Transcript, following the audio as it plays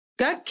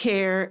Gut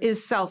care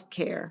is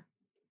self-care.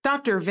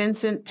 Dr.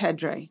 Vincent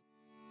Pedre.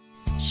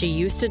 She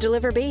used to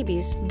deliver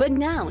babies, but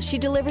now she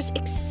delivers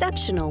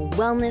exceptional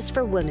wellness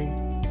for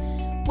women.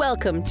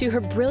 Welcome to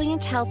her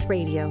Brilliant Health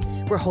Radio,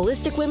 where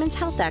holistic women's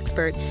health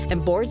expert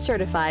and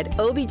board-certified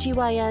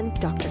OBGYN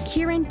Dr.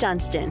 Kieran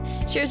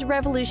Dunstan shares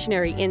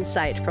revolutionary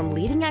insight from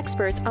leading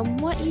experts on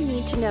what you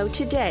need to know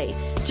today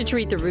to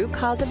treat the root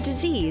cause of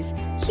disease,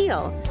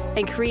 heal,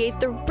 and create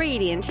the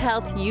radiant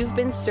health you've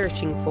been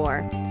searching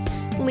for.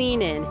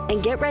 Lean in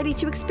and get ready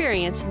to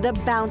experience the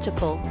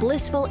bountiful,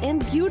 blissful,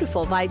 and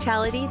beautiful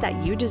vitality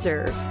that you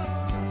deserve.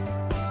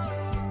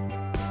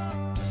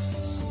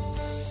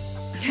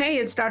 Hey,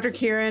 it's Dr.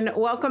 Kieran.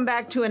 Welcome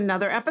back to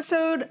another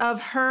episode of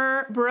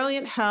her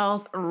Brilliant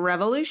Health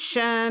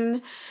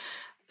Revolution.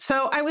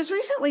 So I was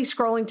recently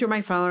scrolling through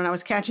my phone and I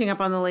was catching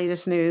up on the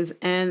latest news,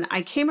 and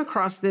I came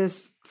across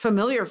this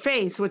familiar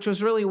face, which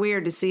was really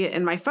weird to see it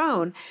in my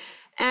phone.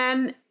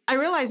 And I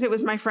realized it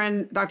was my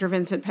friend, Dr.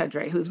 Vincent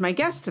Pedre, who's my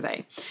guest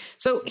today.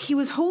 So he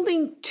was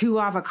holding 2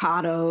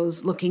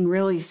 avocados, looking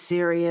really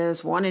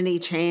serious, one in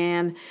each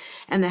hand.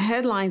 And the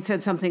headline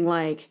said something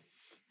like,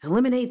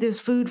 "Eliminate this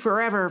food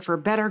forever for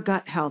better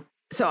gut health."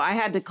 So I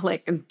had to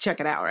click and check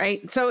it out,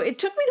 right? So it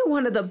took me to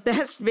one of the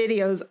best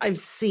videos I've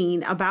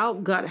seen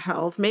about gut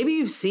health. Maybe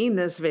you've seen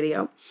this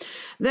video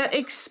that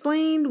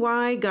explained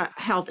why gut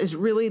health is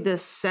really the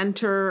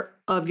center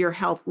of your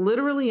health,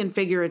 literally and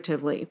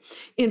figuratively,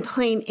 in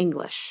plain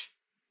English,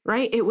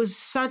 right? It was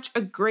such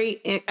a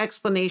great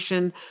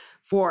explanation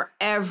for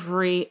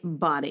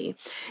everybody.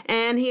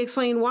 And he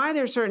explained why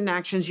there are certain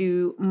actions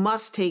you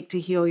must take to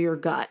heal your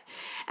gut.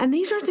 And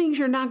these are things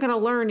you're not going to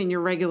learn in your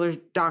regular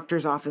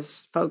doctor's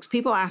office, folks.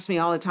 People ask me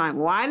all the time,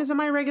 why doesn't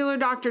my regular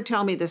doctor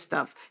tell me this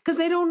stuff? Because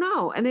they don't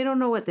know, and they don't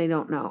know what they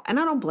don't know. And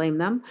I don't blame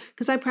them,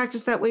 because I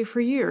practiced that way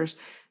for years.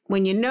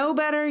 When you know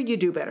better, you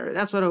do better.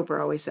 That's what Oprah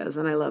always says,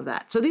 and I love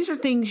that. So these are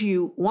things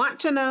you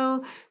want to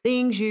know,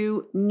 things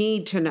you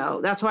need to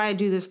know. That's why I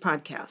do this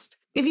podcast.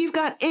 If you've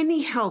got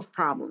any health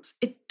problems,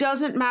 it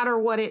doesn't matter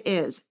what it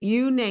is,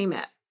 you name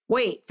it,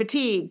 weight,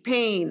 fatigue,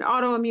 pain,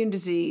 autoimmune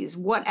disease,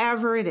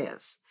 whatever it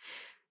is,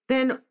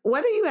 then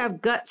whether you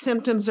have gut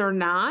symptoms or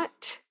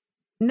not,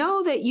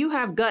 know that you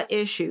have gut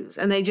issues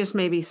and they just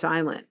may be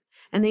silent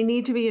and they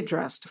need to be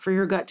addressed for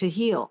your gut to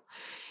heal.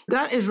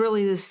 Gut is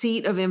really the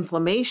seat of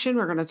inflammation.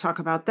 We're going to talk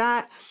about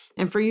that.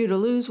 And for you to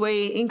lose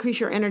weight,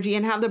 increase your energy,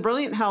 and have the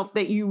brilliant health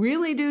that you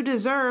really do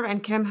deserve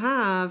and can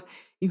have,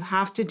 you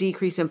have to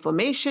decrease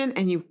inflammation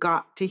and you've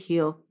got to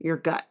heal your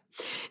gut.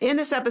 In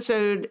this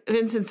episode,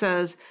 Vincent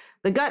says,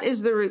 the gut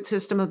is the root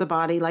system of the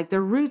body, like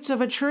the roots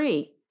of a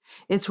tree.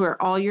 It's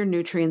where all your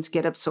nutrients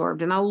get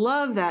absorbed. And I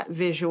love that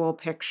visual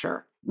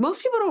picture.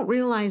 Most people don't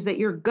realize that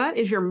your gut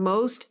is your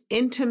most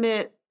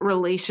intimate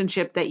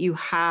relationship that you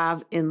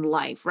have in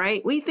life,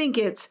 right? We think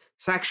it's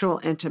sexual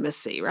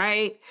intimacy,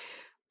 right?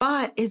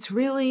 But it's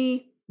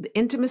really the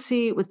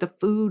intimacy with the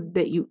food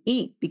that you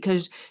eat,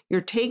 because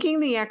you're taking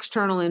the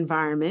external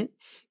environment,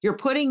 you're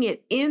putting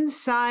it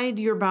inside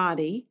your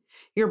body,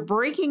 you're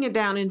breaking it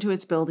down into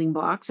its building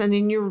blocks, and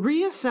then you're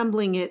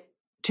reassembling it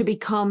to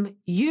become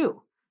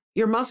you,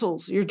 your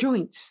muscles, your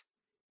joints,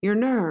 your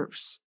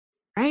nerves,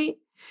 right?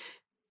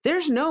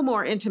 There's no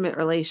more intimate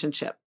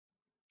relationship.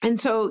 And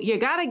so you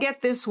got to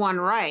get this one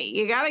right.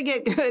 You got to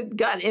get good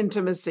gut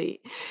intimacy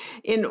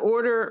in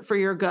order for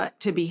your gut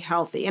to be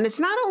healthy. And it's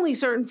not only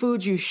certain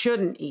foods you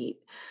shouldn't eat,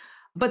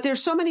 but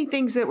there's so many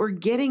things that we're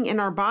getting in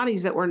our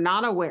bodies that we're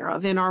not aware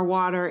of, in our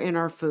water, in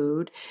our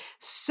food.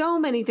 So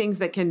many things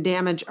that can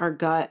damage our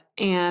gut,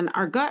 and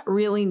our gut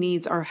really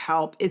needs our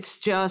help. It's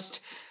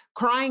just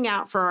crying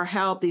out for our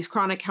help. These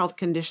chronic health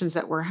conditions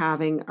that we're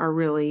having are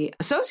really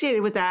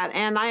associated with that.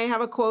 And I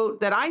have a quote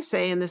that I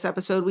say in this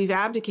episode: we've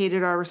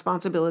abdicated our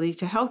responsibility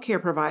to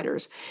healthcare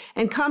providers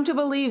and come to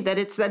believe that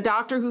it's the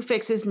doctor who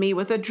fixes me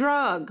with a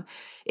drug.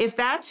 If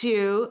that's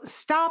you,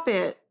 stop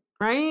it,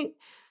 right?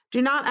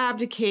 Do not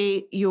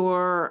abdicate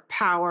your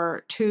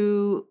power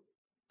to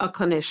a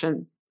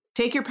clinician.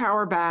 Take your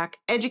power back,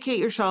 educate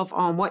yourself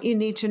on what you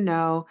need to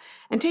know,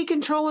 and take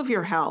control of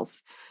your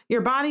health.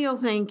 Your body will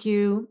thank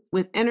you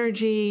with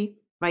energy,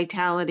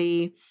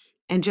 vitality,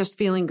 and just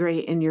feeling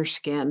great in your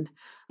skin.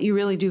 You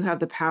really do have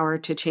the power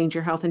to change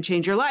your health and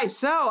change your life.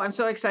 So I'm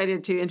so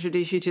excited to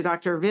introduce you to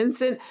Dr.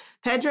 Vincent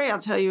Pedre. I'll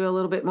tell you a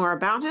little bit more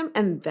about him,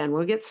 and then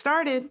we'll get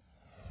started.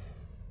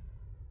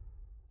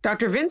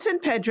 Dr.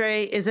 Vincent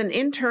Pedre is an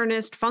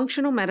internist,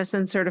 functional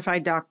medicine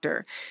certified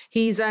doctor.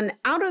 He's an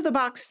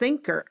out-of-the-box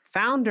thinker,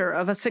 founder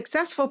of a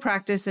successful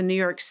practice in New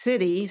York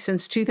City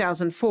since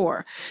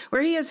 2004,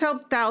 where he has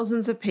helped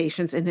thousands of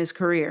patients in his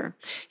career.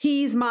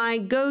 He's my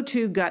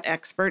go-to gut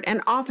expert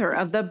and author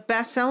of the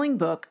best-selling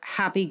book,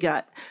 Happy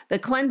Gut, the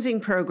cleansing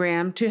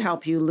program to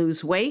help you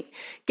lose weight,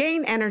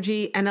 gain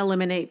energy, and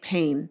eliminate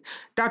pain.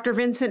 Dr.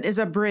 Vincent is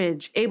a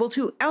bridge, able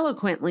to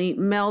eloquently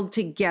meld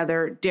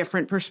together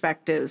different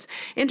perspectives,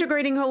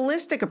 integrating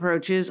holistic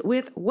approaches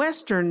with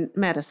Western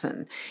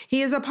medicine.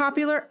 He is a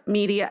popular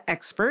media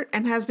expert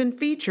and has been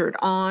featured featured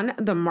on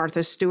The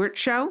Martha Stewart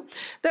Show,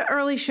 The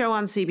Early Show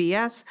on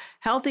CBS,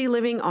 Healthy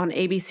Living on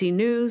ABC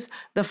News,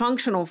 The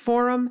Functional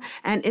Forum,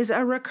 and is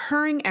a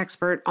recurring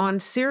expert on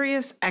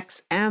Sirius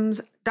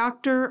XM's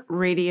Doctor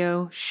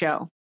Radio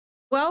Show.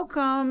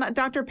 Welcome,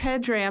 Dr.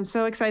 Pedre. I'm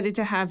so excited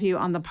to have you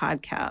on the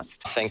podcast.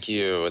 Thank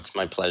you. It's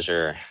my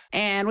pleasure.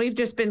 And we've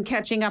just been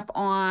catching up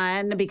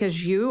on,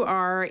 because you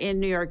are in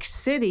New York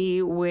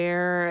City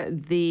where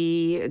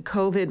the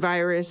COVID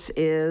virus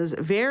is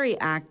very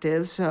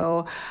active.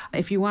 So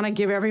if you want to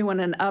give everyone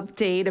an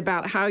update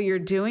about how you're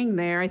doing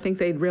there, I think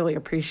they'd really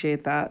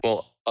appreciate that.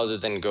 Well, other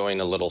than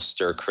going a little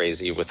stir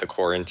crazy with the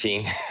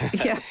quarantine.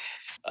 Yeah.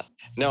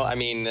 No, I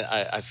mean,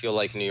 I feel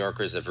like New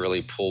Yorkers have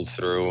really pulled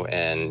through,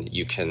 and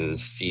you can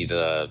see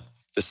the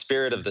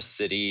spirit of the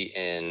city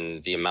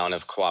in the amount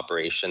of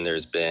cooperation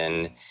there's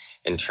been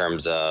in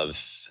terms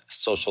of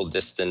social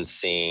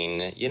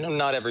distancing. You know,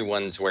 not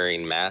everyone's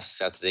wearing masks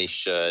as they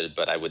should,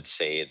 but I would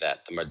say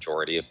that the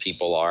majority of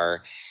people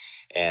are.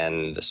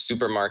 And the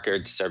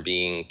supermarkets are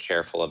being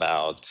careful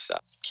about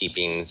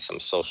keeping some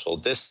social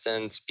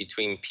distance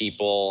between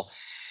people.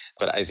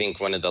 But I think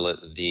one of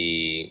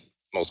the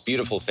most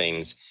beautiful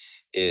things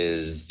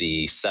is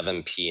the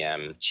 7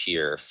 p.m.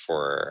 cheer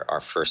for our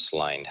first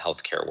line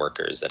healthcare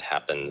workers that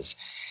happens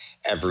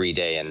every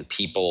day. And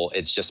people,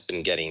 it's just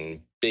been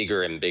getting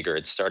bigger and bigger.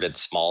 It started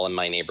small in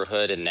my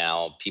neighborhood, and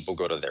now people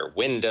go to their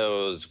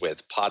windows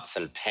with pots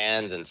and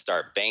pans and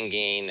start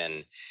banging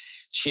and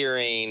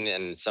cheering.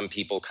 And some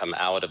people come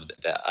out of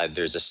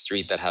there's a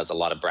street that has a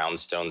lot of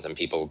brownstones, and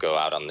people go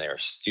out on their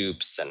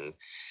stoops and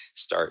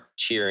start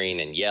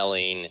cheering and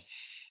yelling.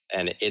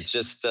 And it's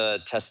just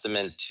a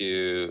testament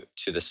to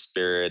the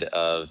spirit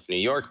of New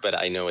York. But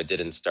I know it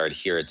didn't start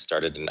here. It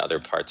started in other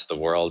parts of the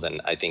world.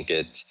 And I think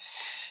it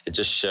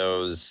just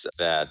shows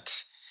that,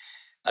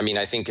 I mean,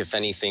 I think if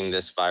anything,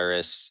 this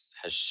virus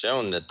has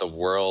shown that the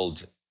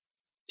world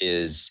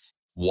is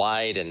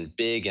wide and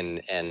big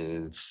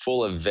and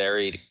full of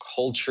varied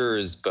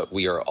cultures, but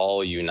we are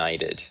all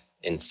united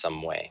in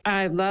some way.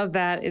 I love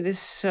that. It is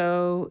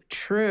so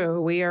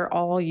true. We are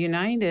all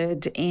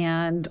united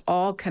and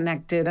all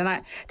connected.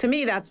 And to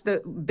me, that's the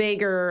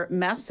bigger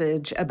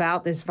message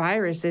about this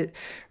virus. It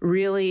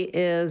really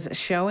is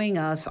showing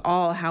us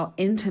all how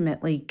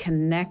intimately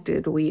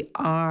connected we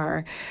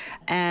are.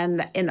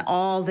 And in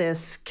all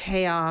this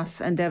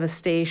chaos and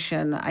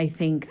devastation, I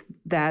think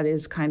that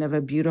is kind of a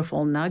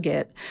beautiful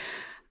nugget.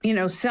 You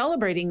know,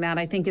 celebrating that,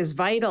 I think, is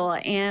vital.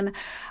 And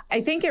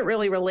I think it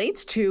really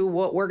relates to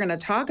what we're going to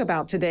talk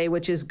about today,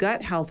 which is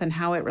gut health and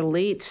how it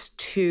relates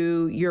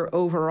to your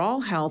overall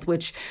health,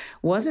 which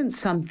wasn't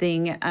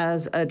something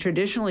as a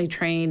traditionally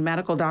trained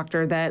medical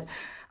doctor that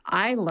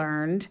I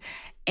learned.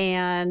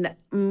 And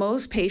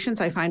most patients,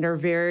 I find, are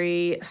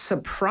very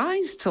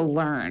surprised to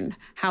learn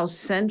how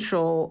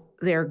central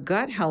their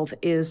gut health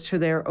is to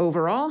their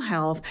overall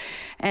health.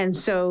 And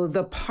so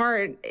the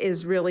part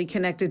is really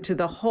connected to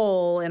the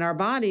whole in our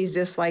bodies,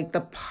 just like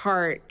the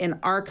part in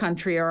our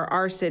country or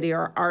our city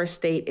or our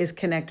state is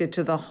connected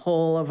to the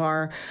whole of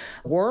our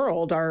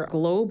world, our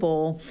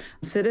global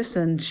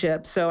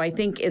citizenship. So I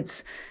think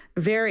it's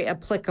very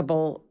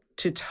applicable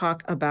to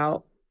talk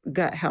about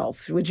gut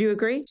health. Would you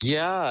agree?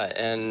 Yeah,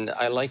 and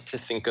I like to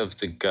think of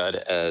the gut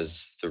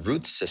as the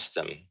root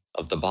system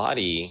of the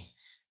body.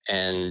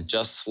 And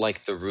just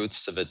like the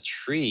roots of a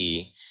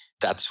tree,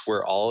 that's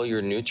where all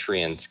your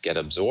nutrients get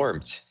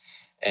absorbed.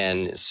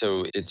 And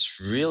so it's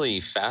really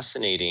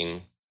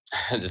fascinating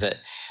that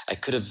I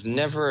could have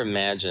never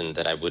imagined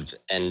that I would have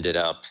ended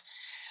up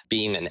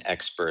being an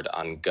expert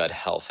on gut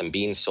health and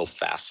being so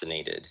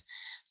fascinated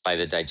by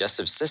the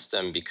digestive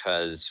system,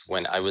 because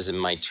when I was in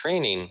my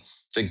training,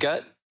 the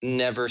gut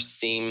never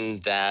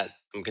seemed that,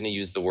 I'm going to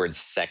use the word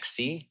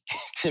sexy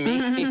to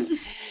me.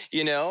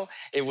 You know,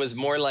 it was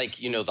more like,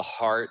 you know, the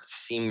heart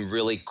seemed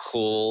really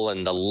cool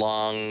and the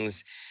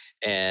lungs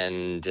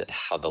and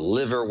how the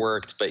liver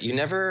worked. But you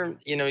never,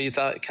 you know, you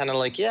thought kind of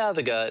like, yeah,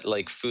 the gut,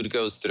 like food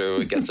goes through,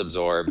 it gets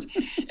absorbed.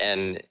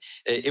 And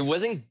it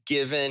wasn't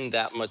given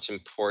that much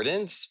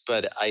importance.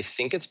 But I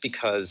think it's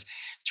because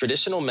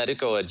traditional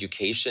medical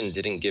education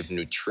didn't give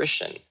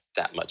nutrition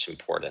that much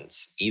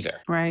importance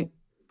either. Right.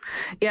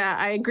 Yeah,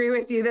 I agree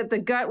with you that the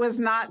gut was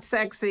not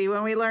sexy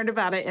when we learned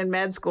about it in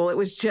med school. It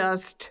was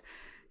just,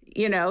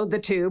 you know, the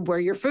tube where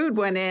your food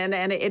went in,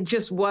 and it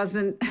just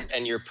wasn't.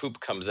 And your poop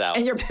comes out.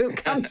 And your poop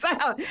comes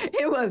out.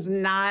 It was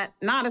not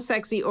a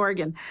sexy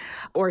organ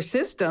or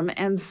system.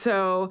 And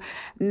so,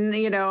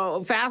 you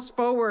know, fast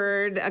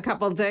forward a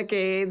couple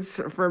decades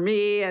for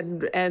me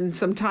and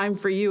some time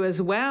for you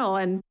as well.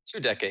 And 2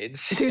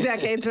 decades. 2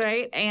 decades,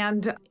 right?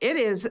 And it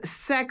is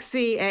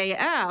sexy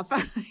AF.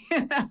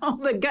 You know,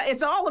 the gut,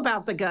 it's all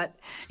about the gut.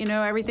 You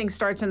know, everything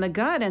starts in the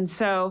gut. And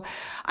so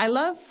I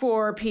love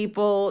for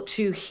people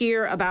to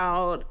hear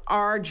about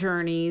our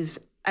journeys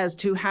as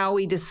to how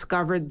we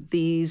discovered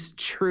these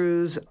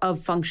truths of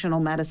functional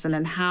medicine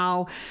and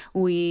how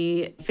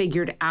we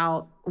figured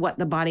out what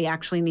the body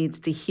actually needs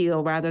to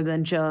heal rather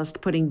than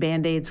just putting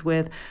Band-Aids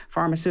with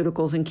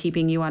pharmaceuticals and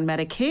keeping you on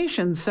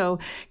medication. So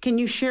can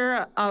you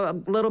share a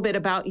little bit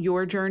about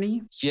your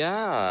journey?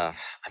 Yeah.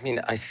 I mean,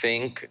 I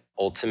think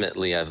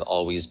ultimately I've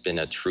always been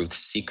a truth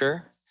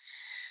seeker.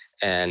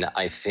 And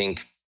I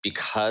think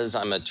because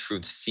I'm a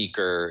truth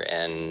seeker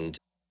and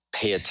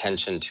pay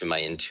attention to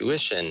my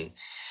intuition,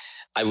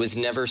 I was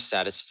never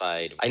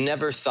satisfied. I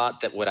never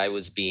thought that what I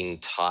was being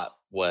taught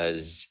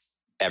was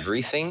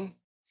everything.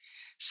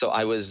 So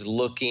I was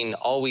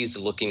always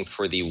looking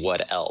for the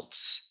what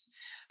else,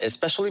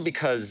 especially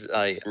because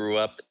I grew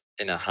up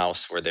in a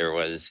house where there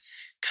was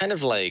kind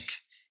of like,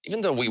 even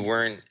though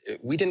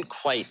we didn't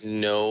quite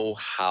know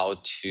how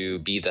to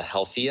be the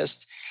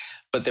healthiest,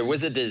 but there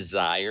was a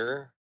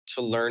desire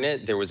to learn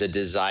it. There was a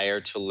desire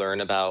to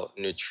learn about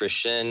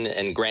nutrition.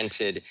 And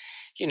granted,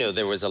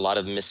 there was a lot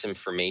of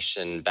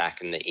misinformation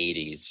back in the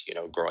 80s,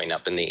 growing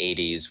up in the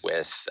 80s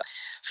with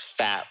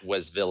fat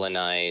was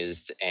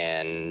villainized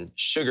and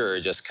sugar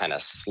just kind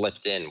of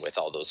slipped in with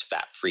all those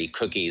fat-free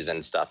cookies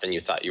and stuff, and you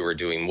thought you were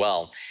doing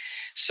well.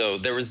 So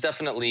there was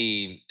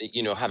definitely,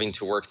 having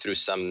to work through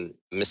some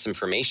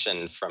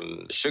misinformation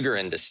from the sugar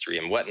industry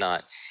and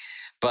whatnot.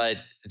 But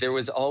there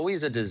was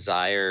always a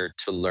desire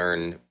to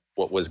learn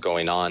what was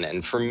going on.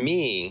 And for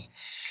me,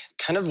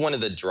 kind of one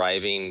of the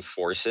driving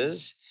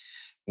forces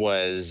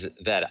was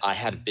that I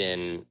had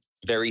been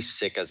very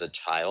sick as a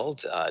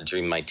child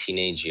during my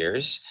teenage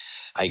years.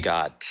 I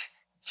got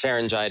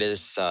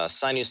pharyngitis,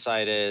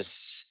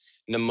 sinusitis,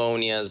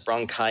 pneumonias,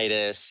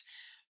 bronchitis,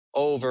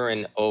 over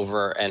and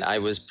over, and I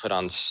was put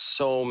on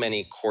so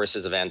many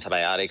courses of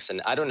antibiotics.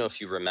 And I don't know if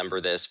you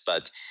remember this,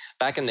 but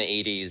back in the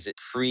 80s,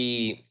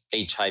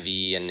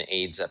 pre-HIV and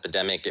AIDS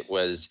epidemic, it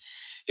was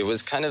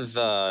kind of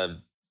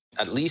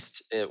at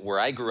least where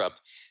I grew up,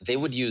 they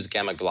would use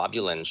gamma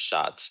globulin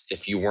shots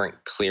if you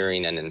weren't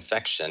clearing an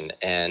infection.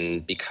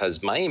 And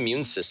because my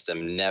immune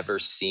system never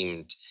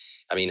seemed,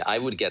 I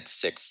would get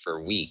sick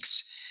for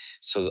weeks.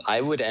 So I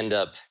would end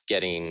up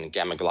getting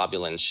gamma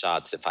globulin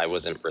shots if I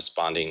wasn't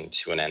responding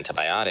to an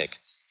antibiotic.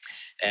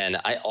 And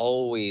I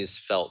always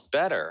felt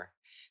better.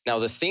 Now,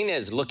 the thing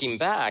is, looking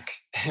back,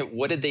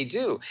 what did they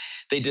do?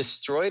 They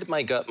destroyed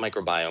my gut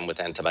microbiome with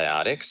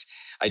antibiotics.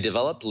 I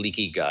developed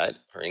leaky gut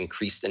or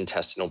increased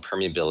intestinal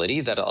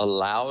permeability that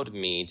allowed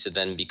me to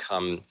then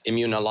become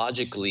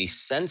immunologically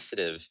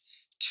sensitive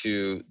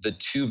to the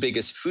two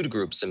biggest food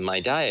groups in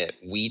my diet,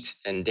 wheat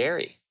and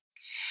dairy.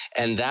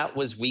 And that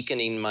was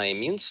weakening my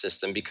immune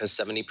system because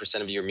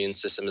 70% of your immune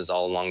system is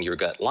all along your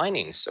gut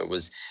lining. So it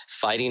was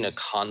fighting a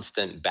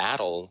constant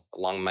battle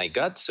along my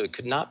gut. So it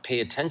could not pay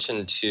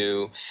attention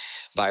to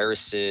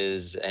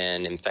viruses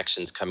and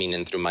infections coming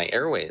in through my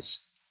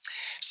airways.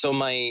 So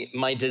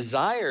my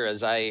desire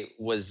as I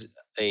was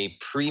a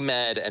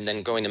pre-med and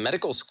then going to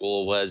medical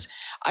school was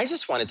I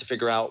just wanted to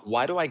figure out,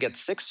 why do I get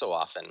sick so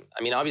often?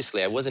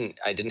 Obviously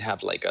I didn't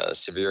have like a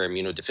severe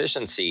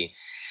immunodeficiency,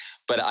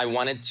 but I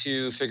wanted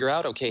to figure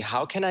out, okay,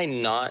 how can I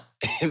not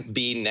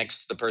be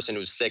next to the person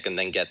who's sick and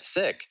then get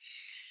sick?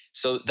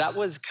 So that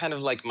was kind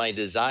of like my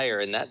desire,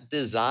 and that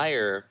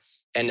desire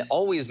and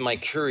always my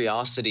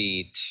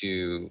curiosity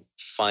to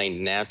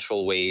find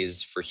natural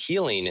ways for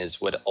healing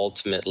is what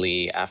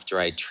ultimately, after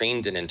I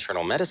trained in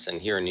internal medicine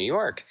here in New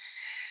York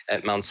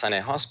at Mount Sinai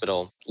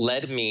Hospital,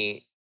 led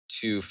me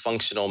to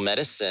functional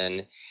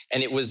medicine.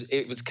 And it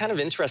was kind of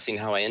interesting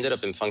how I ended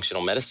up in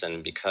functional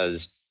medicine,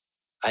 because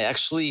I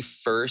actually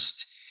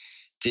first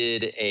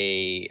did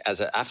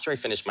after I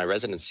finished my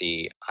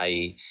residency,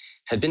 I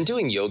had been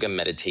doing yoga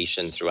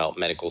meditation throughout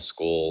medical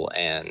school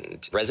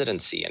and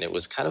residency. And it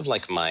was kind of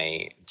like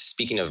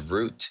speaking of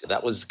root,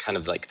 that was kind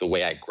of like the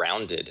way I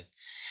grounded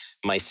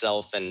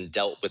myself and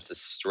dealt with the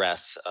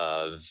stress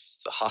of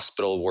the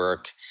hospital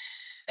work.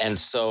 And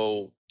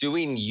so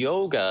doing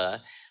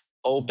yoga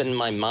opened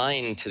my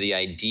mind to the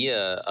idea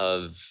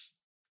of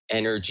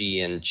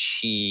energy and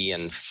chi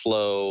and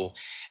flow.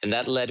 And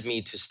that led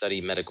me to study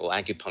medical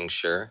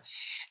acupuncture.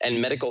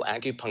 And medical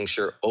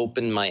acupuncture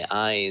opened my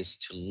eyes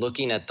to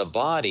looking at the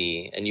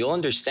body. And you'll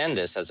understand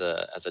this as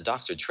a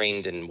doctor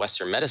trained in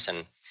Western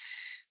medicine,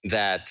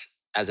 that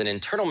as an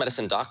internal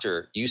medicine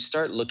doctor, you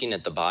start looking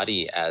at the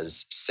body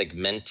as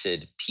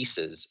segmented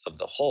pieces of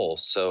the whole.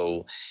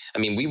 So,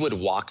 we would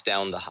walk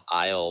down the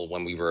aisle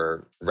when we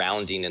were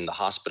rounding in the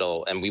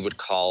hospital, and we would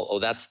call, oh,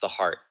 that's the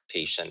heart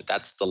patient,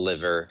 that's the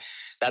liver,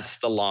 that's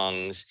the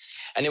lungs.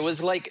 And it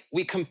was like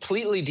we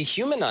completely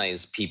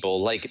dehumanized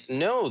people. Like,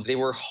 no, they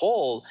were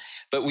whole,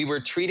 but we were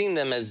treating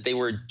them as they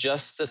were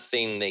just the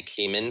thing they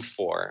came in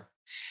for.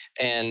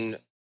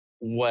 And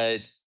what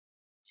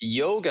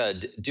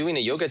doing a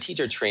yoga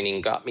teacher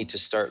training got me to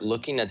start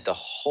looking at the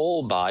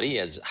whole body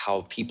as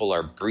how people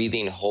are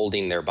breathing,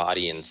 holding their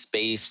body in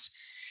space.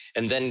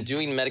 And then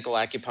doing medical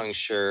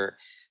acupuncture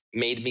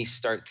made me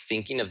start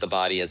thinking of the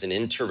body as an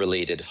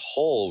interrelated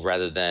whole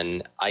rather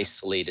than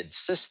isolated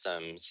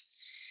systems.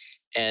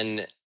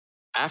 And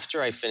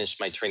after I finished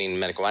my training in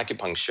medical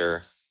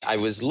acupuncture, I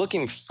was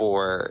looking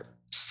for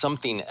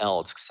something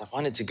else because I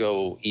wanted to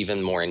go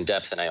even more in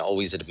depth. And I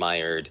always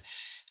admired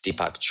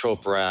Deepak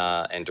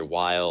Chopra, Andrew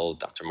Weil,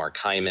 Dr. Mark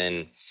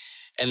Hyman.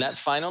 And that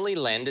finally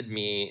landed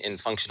me in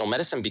functional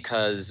medicine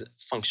because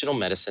functional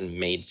medicine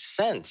made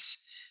sense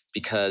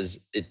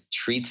because it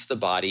treats the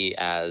body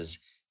as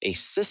a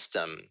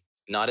system,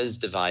 not as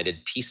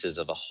divided pieces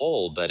of a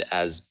whole, but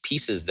as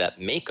pieces that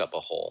make up a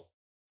whole.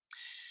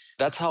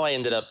 That's how I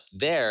ended up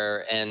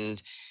there.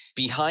 And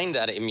behind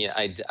that, I mean,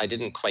 I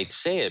didn't quite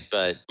say it,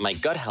 but my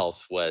gut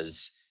health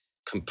was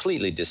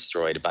completely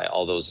destroyed by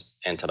all those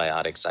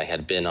antibiotics I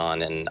had been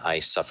on. And I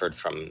suffered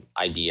from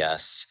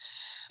IBS,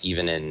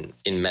 even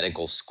in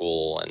medical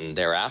school and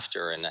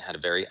thereafter. And I had a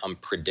very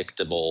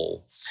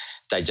unpredictable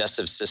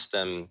digestive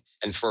system.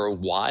 And for a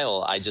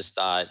while, I just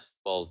thought,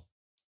 well,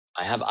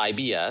 I have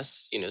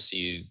IBS, so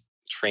you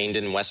trained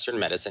in Western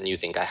medicine, you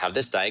think I have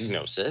this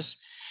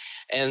diagnosis.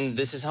 And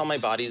this is how my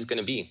body is going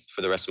to be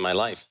for the rest of my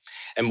life.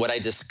 And what I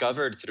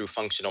discovered through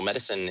functional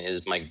medicine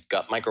is my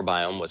gut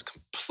microbiome was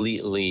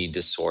completely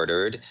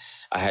disordered.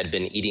 I had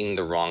been eating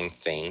the wrong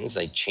things.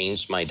 I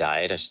changed my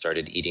diet. I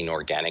started eating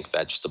organic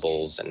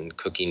vegetables and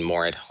cooking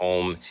more at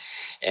home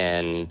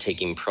and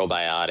taking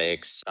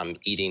probiotics,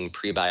 eating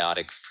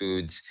prebiotic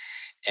foods,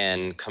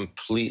 and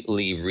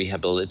completely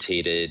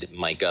rehabilitated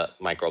my gut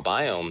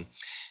microbiome,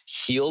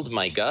 healed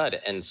my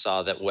gut, and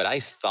saw that what I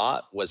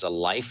thought was a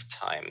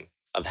lifetime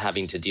of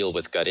having to deal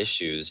with gut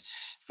issues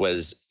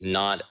was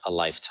not a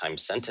lifetime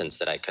sentence,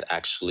 that I could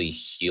actually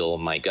heal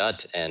my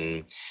gut.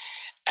 And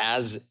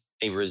as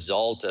a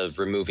result of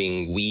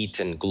removing wheat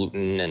and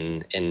gluten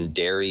and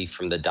dairy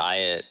from the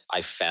diet,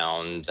 I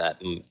found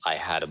that I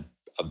had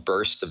a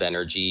burst of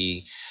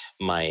energy.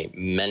 My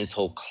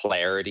mental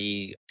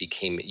clarity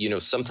became,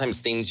 sometimes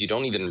things you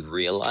don't even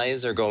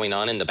realize are going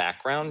on in the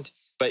background.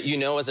 But,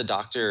 as a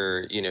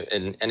doctor,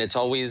 and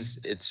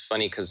it's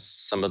funny because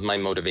some of my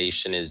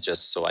motivation is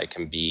just so I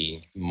can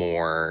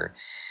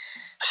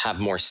have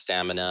more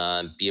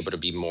stamina, be able to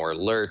be more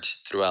alert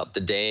throughout the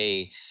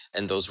day.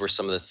 And those were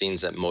some of the things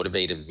that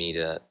motivated me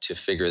to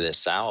figure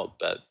this out.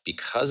 But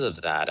because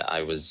of that,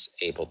 I was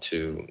able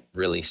to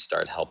really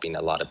start helping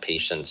a lot of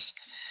patients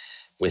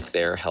with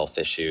their health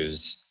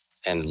issues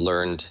and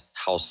learned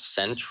how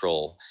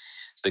central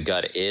the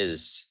gut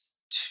is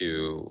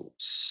to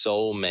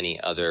so many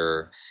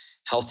other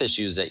health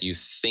issues that you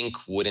think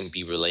wouldn't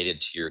be related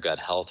to your gut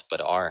health,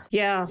 but are.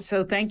 Yeah.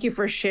 So thank you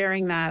for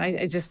sharing that.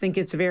 I just think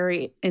it's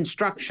very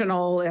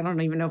instructional. I don't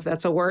even know if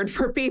that's a word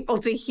for people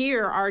to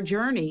hear our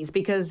journeys,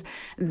 because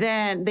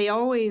then they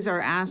always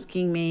are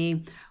asking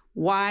me,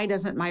 why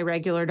doesn't my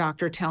regular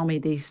doctor tell me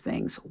these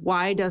things?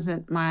 Why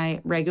doesn't my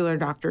regular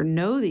doctor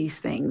know these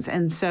things?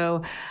 And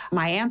so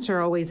my answer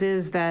always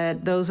is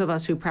that those of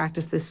us who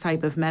practice this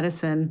type of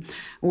medicine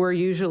were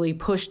usually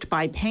pushed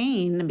by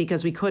pain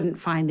because we couldn't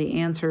find the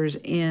answers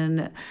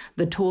in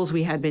the tools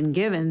we had been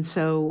given.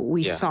 So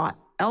we sought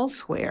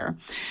elsewhere.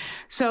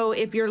 So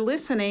if you're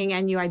listening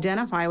and you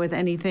identify with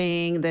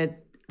anything that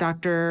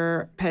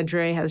Dr.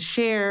 Pedre has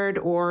shared,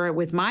 or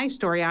with my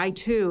story, I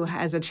too,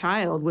 as a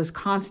child, was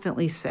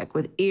constantly sick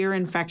with ear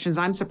infections.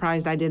 I'm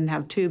surprised I didn't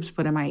have tubes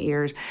put in my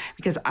ears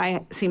because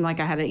I seemed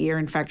like I had an ear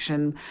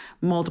infection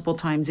multiple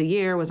times a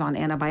year, was on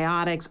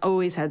antibiotics,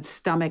 always had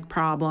stomach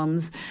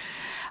problems.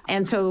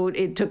 And so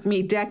it took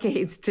me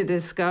decades to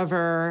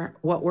discover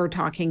what we're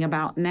talking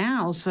about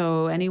now.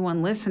 So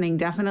anyone listening,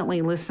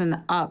 definitely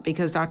listen up,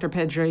 because Dr.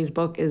 Pedre's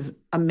book is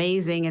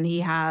amazing and he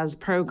has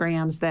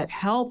programs that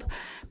help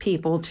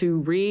people to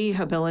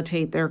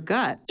rehabilitate their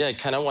gut. Yeah, I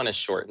kind of want to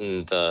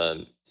shorten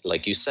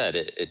like you said,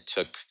 it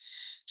took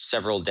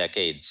several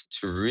decades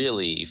to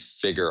really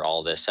figure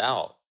all this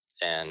out.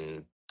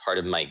 And part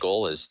of my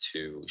goal is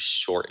to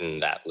shorten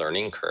that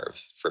learning curve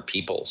for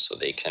people so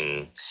they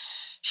can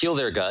heal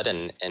their gut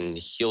and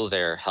heal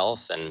their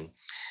health.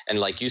 And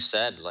like you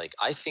said, like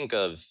I think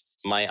of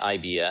my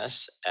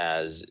IBS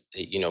as,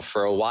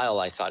 for a while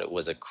I thought it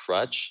was a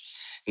crutch.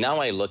 Now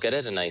I look at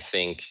it and I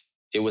think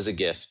it was a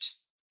gift,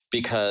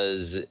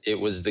 because it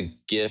was the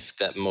gift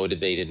that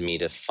motivated me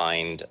to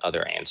find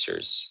other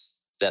answers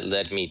that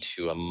led me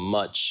to a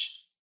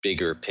much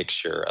bigger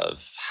picture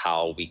of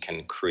how we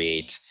can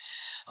create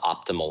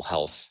optimal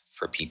health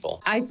for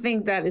people. I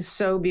think that is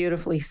so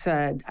beautifully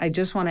said. I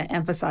just want to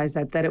emphasize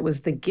that it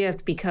was the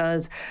gift,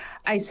 because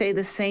I say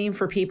the same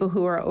for people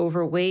who are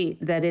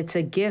overweight, that it's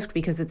a gift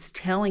because it's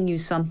telling you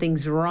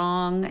something's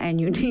wrong and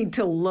you need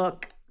to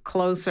look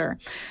closer.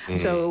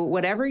 So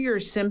whatever your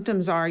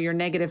symptoms are, your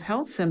negative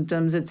health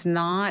symptoms, it's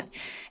not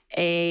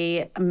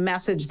a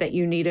message that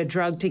you need a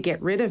drug to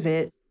get rid of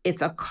it.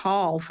 It's a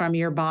call from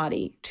your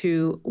body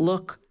to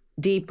look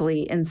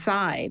deeply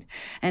inside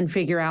and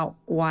figure out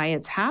why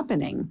it's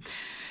happening.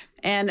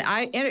 And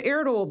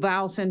irritable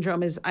bowel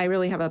syndrome I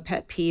really have a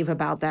pet peeve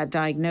about that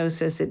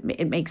diagnosis.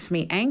 It makes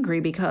me angry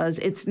because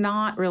it's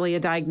not really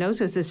a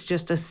diagnosis, it's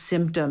just a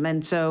symptom.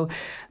 And so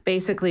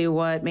basically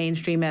what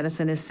mainstream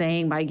medicine is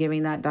saying by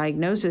giving that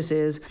diagnosis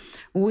is,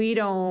 we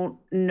don't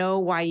know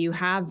why you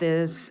have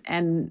this,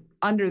 and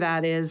under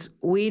that is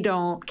we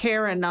don't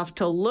care enough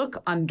to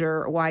look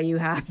under why you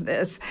have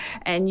this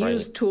and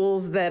use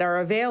tools that are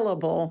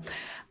available.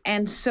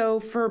 And so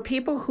for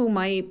people who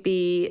might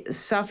be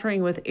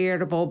suffering with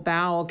irritable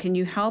bowel, can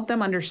you help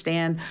them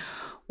understand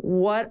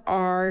what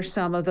are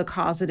some of the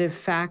causative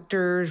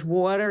factors?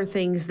 What are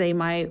things they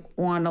might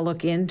want to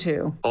look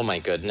into? Oh my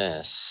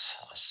goodness.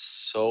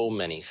 So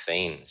many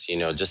things.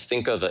 Just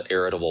think of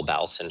irritable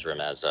bowel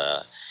syndrome as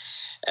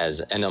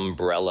an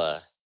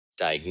umbrella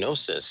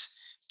diagnosis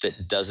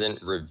that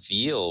doesn't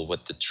reveal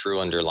what the true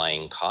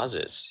underlying cause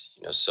is.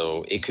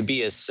 So it could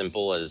be as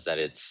simple as that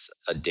it's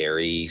a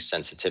dairy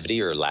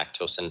sensitivity or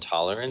lactose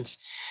intolerance,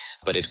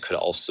 but it could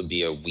also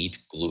be a wheat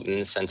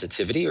gluten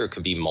sensitivity, or it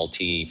could be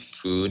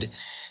multi-food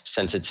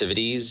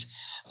sensitivities.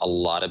 A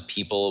lot of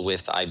people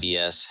with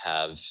IBS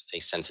have a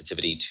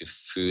sensitivity to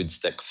foods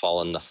that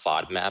fall in the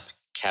FODMAP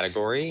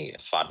category.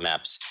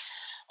 FODMAPs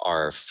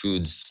are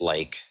foods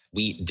like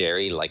wheat,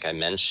 dairy, like I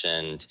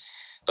mentioned,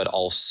 but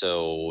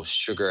also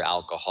sugar,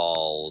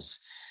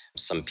 alcohols.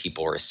 Some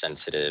people are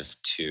sensitive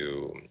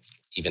to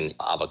even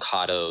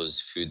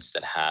avocados, foods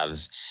that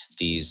have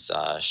these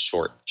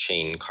short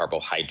chain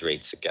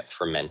carbohydrates that get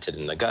fermented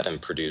in the gut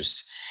and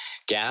produce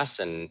gas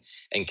and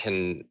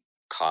can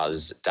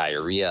cause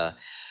diarrhea.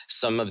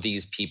 Some of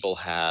these people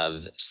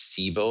have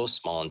SIBO,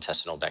 small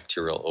intestinal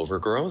bacterial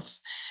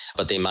overgrowth,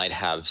 but they might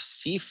have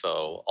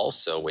SIFO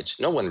also, which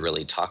no one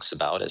really talks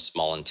about as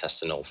small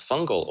intestinal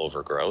fungal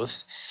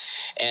overgrowth.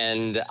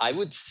 And I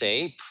would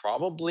say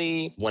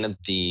probably one of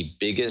the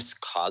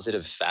biggest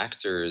causative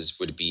factors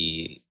would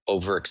be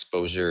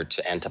overexposure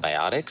to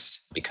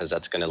antibiotics, because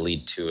that's going to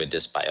lead to a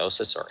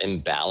dysbiosis or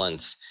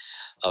imbalance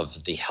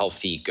of the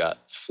healthy gut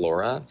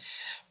flora.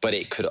 But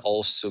it could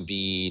also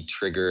be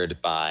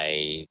triggered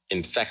by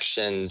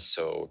infections.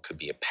 So it could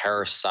be a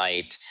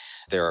parasite.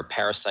 There are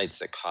parasites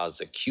that cause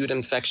acute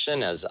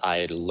infection, as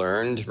I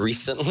learned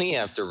recently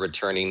after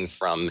returning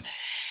from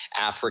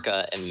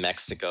Africa and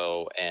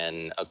Mexico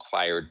and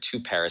acquired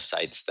 2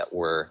 parasites that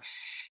were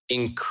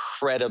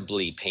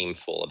incredibly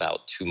painful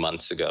about 2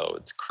 months ago.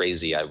 It's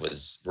crazy. I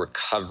was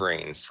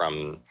recovering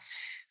from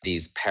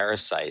these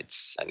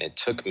parasites, and it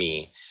took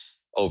me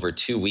over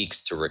 2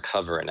 weeks to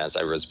recover. And as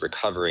I was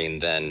recovering,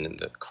 then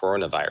the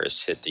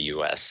coronavirus hit the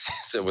US.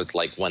 So it was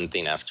like one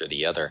thing after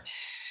the other.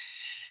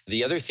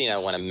 The other thing I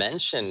want to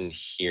mention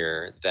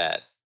here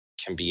that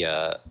can be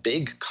a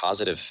big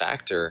causative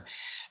factor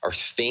are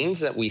things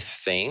that we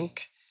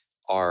think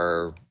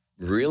are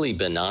really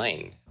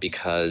benign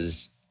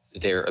because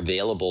they're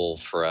available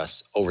for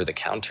us over the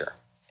counter.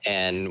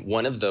 And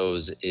one of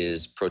those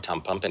is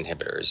proton pump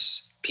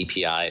inhibitors,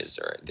 PPIs,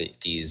 or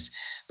these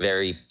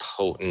very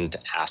potent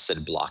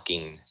acid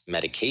blocking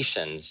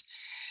medications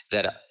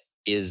that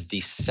is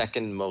the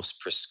second most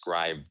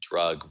prescribed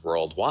drug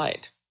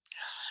worldwide.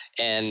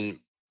 And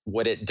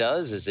what it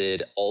does is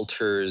it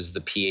alters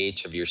the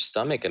pH of your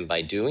stomach. And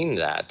by doing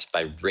that,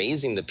 by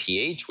raising the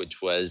pH,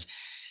 which was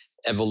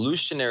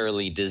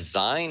evolutionarily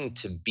designed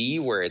to be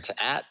where it's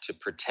at to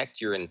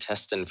protect your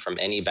intestine from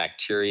any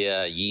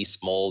bacteria,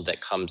 yeast, mold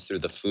that comes through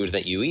the food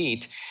that you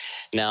eat,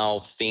 now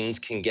things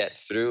can get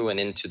through and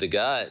into the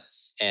gut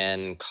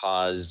and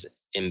cause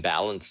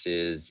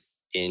imbalances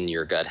in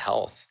your gut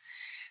health.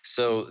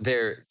 So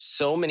there are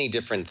so many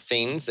different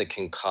things that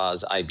can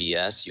cause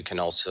IBS. You can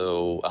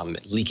also,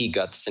 leaky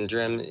gut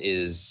syndrome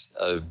is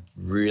a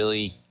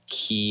really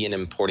key and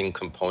important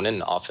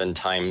component.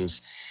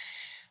 Oftentimes,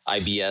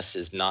 IBS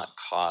is not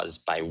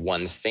caused by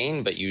one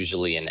thing, but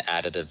usually an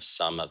additive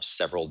sum of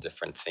several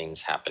different things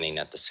happening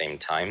at the same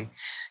time.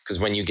 Because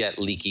when you get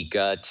leaky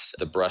gut,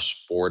 the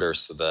brush border,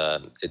 so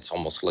it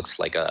almost looks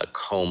like a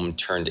comb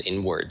turned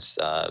inwards,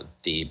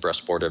 the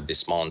brush border of the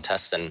small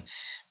intestine,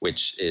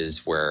 which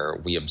is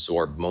where we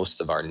absorb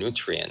most of our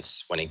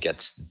nutrients. When it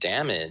gets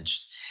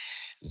damaged,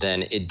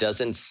 then it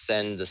doesn't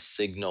send the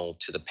signal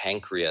to the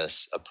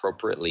pancreas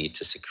appropriately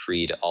to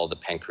secrete all the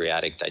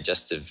pancreatic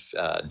digestive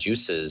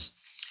juices.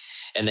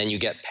 And then you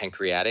get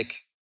pancreatic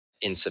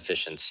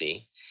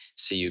insufficiency.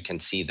 So you can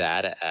see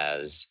that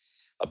as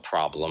a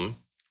problem.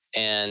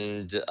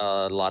 And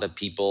a lot of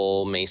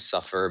people may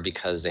suffer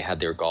because they had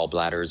their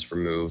gallbladders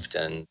removed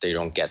and they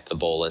don't get the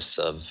bolus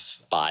of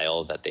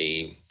bile that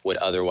they would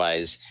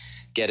otherwise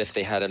get if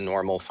they had a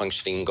normal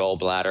functioning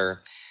gallbladder.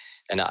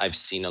 And I've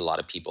seen a lot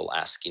of people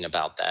asking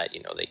about that.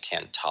 They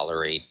can't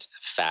tolerate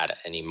fat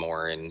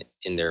anymore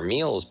in their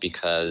meals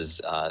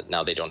because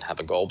now they don't have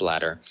a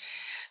gallbladder.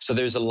 So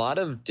there's a lot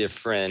of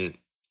different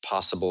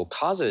possible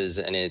causes,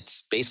 and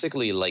it's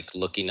basically like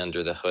looking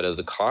under the hood of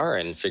the car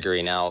and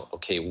figuring out,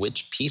 okay,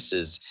 which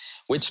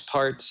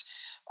parts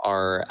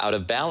are out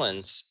of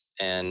balance,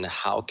 and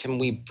how can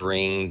we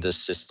bring the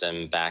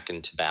system back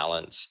into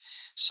balance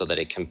so that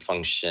it can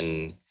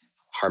function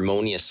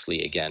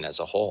harmoniously again as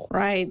a whole.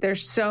 Right.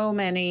 There's so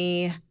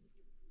many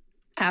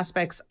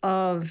aspects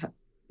of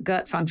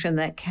gut function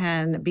that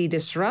can be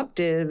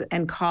disruptive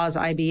and cause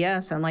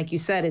IBS. And like you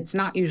said, it's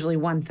not usually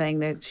one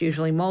thing, it's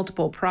usually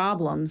multiple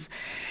problems.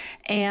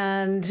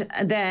 And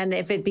then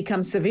if it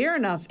becomes severe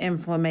enough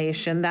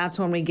inflammation, that's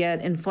when we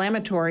get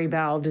inflammatory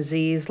bowel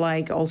disease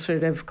like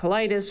ulcerative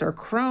colitis or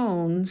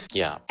Crohn's.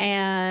 Yeah.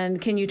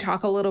 And can you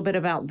talk a little bit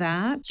about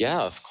that?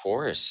 Yeah, of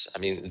course. I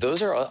mean,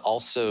 those are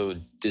also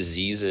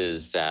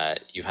diseases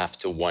that you have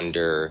to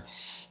wonder,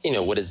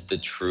 what is the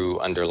true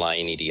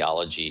underlying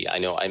etiology? I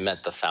know I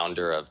met the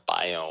founder of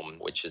Biome,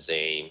 which is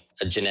a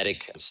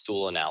genetic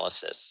stool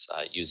analysis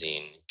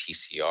using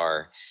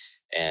PCR.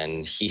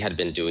 And he had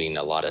been doing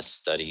a lot of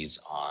studies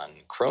on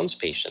Crohn's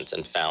patients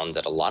and found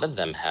that a lot of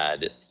them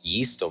had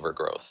yeast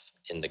overgrowth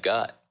in the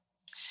gut.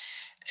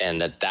 And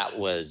that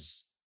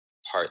was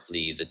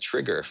partly the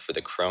trigger for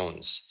the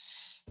Crohn's.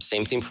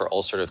 Same thing for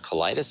ulcerative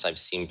colitis. I've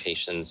seen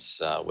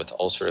patients with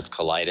ulcerative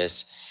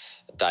colitis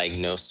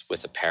diagnosed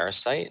with a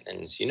parasite.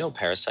 And as you know,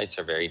 parasites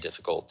are very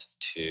difficult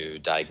to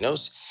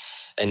diagnose.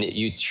 And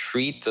you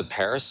treat the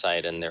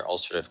parasite and their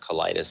ulcerative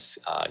colitis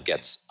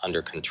gets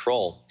under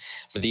control.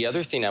 But the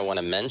other thing I want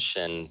to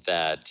mention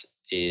that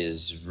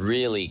is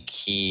really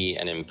key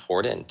and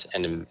important,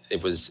 and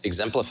it was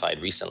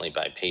exemplified recently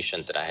by a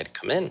patient that I had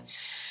come in.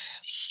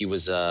 He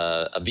was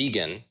a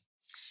vegan.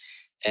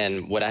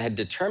 And what I had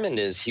determined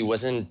is he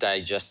wasn't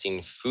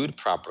digesting food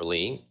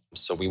properly.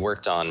 So we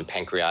worked on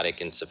pancreatic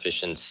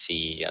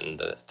insufficiency and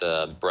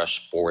the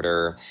brush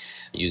border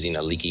using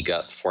a leaky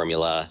gut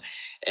formula.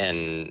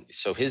 And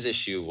so his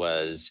issue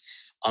was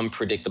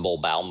unpredictable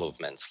bowel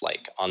movements,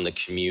 like on the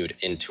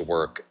commute into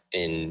work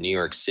in New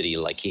York City.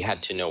 Like he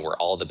had to know where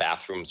all the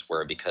bathrooms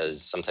were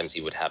because sometimes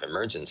he would have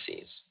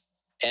emergencies.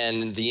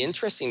 And the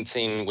interesting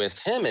thing with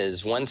him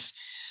is once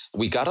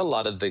we got a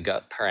lot of the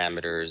gut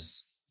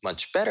parameters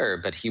much better,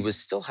 but he was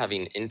still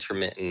having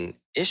intermittent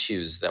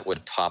issues that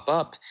would pop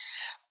up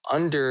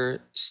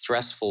under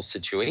stressful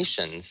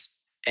situations.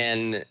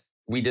 And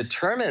we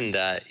determined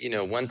that,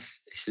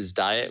 once his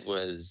diet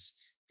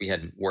we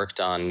had worked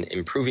on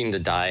improving the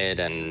diet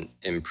and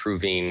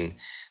improving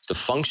the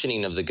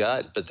functioning of the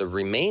gut, but the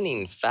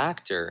remaining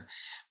factor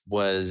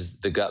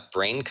was the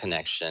gut-brain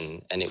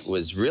connection. And it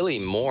was really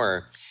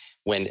more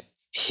when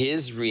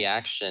his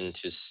reaction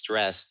to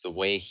stress, the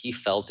way he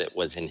felt it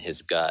was in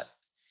his gut.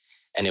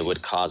 And it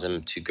would cause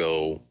him to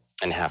go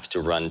and have to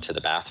run to the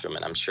bathroom.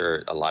 And I'm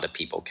sure a lot of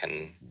people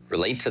can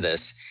relate to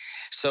this.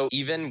 So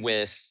even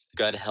with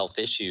gut health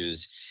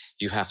issues,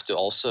 you have to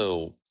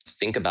also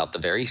think about the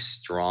very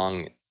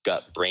strong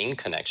gut-brain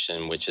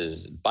connection, which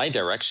is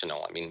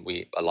bidirectional. I mean,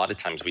 a lot of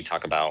times we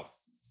talk about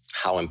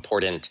how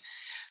important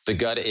the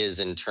gut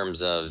is in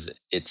terms of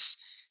its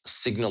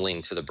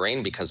signaling to the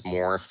brain, because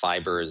more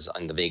fibers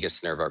on the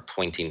vagus nerve are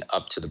pointing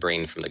up to the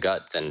brain from the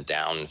gut than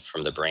down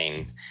from the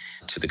brain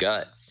to the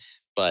gut.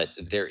 But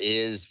there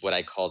is what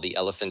I call the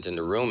elephant in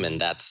the room, and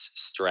that's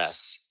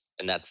stress.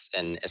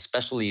 And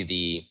especially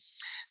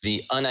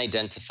the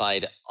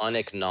unidentified,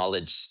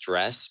 unacknowledged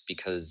stress,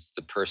 because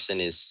the person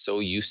is so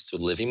used to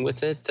living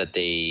with it that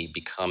they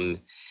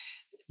become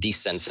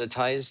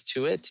desensitized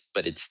to it,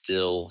 but it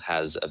still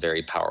has a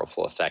very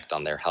powerful effect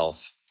on their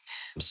health.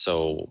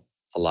 So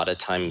a lot of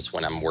times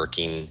when I'm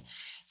working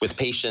with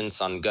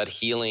patients on gut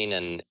healing,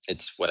 and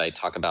it's what I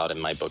talk about in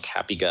my book,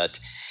 Happy Gut,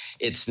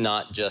 it's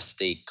not just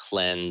a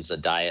cleanse, a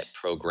diet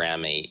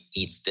program, a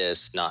eat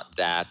this, not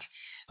that.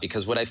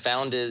 Because what I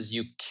found is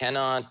you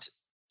cannot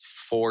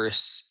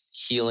force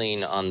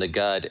healing on the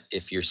gut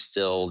if you're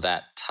still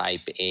that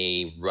type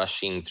A,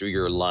 rushing through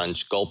your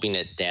lunch, gulping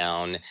it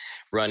down,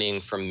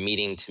 running from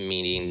meeting to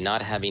meeting,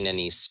 not having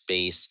any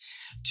space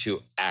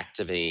to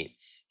activate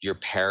your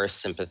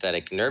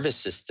parasympathetic nervous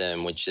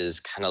system, which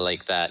is kind of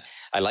like that.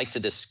 I like to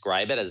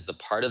describe it as the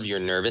part of your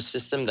nervous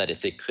system that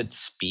if it could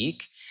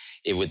speak,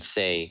 it would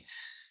say,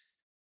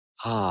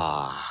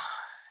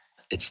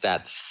 it's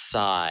that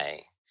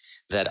sigh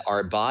that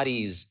our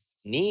bodies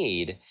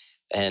need.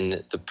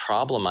 And the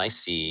problem I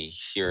see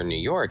here in New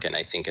York, and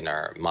I think in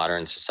our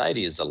modern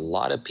society, is a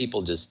lot of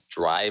people just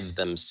drive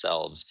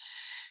themselves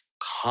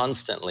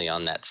constantly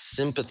on that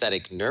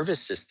sympathetic nervous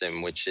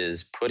system, which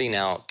is putting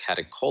out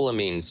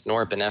catecholamines,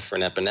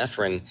 norepinephrine,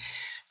 epinephrine,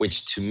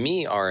 which to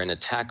me are an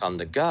attack on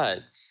the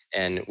gut.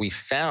 And we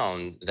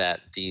found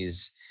that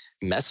these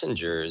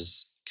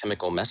messengers,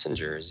 chemical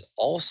messengers,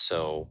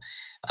 also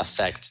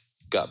affect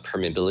gut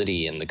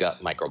permeability and the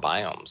gut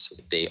microbiomes.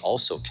 They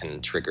also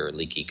can trigger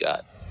leaky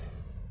gut.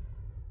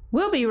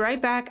 We'll be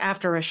right back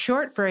after a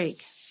short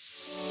break.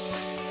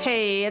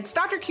 Hey, it's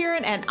Dr.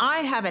 Kieran, and I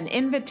have an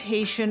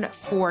invitation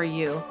for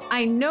you.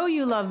 I know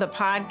you love the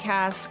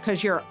podcast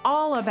because you're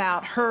all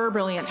about Her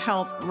Brilliant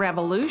Health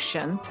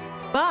Revolution,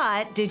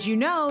 but did you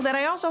know that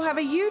I also have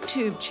a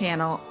YouTube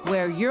channel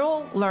where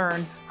you'll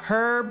learn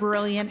Her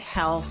Brilliant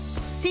Health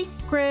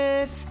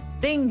secrets,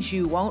 things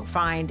you won't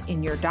find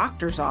in your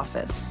doctor's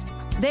office.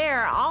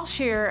 There, I'll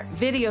share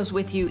videos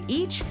with you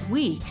each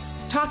week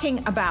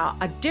talking about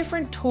a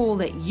different tool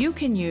that you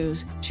can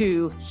use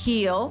to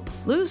heal,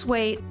 lose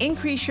weight,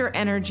 increase your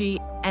energy,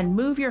 and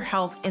move your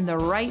health in the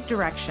right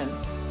direction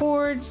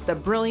towards the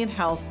brilliant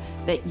health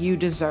that you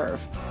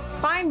deserve.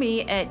 Find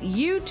me at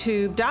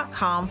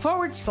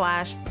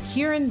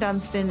youtube.com/Kieran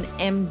Dunston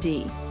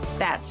MD.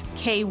 That's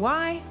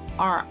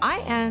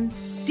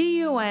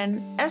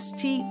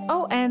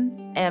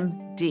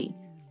KYRINDUNSTONMD.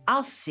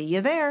 I'll see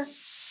you there.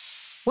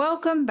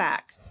 Welcome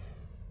back.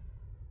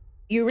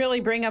 You really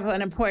bring up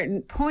an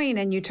important point,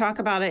 and you talk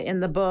about it in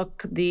the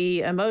book,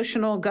 the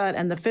emotional gut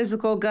and the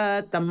physical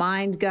gut, the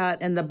mind gut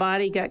and the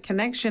body gut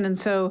connection. And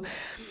so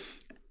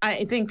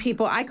I think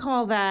I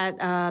call that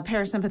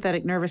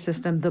parasympathetic nervous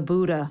system the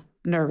Buddha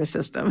nervous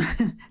system.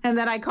 And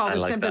then I call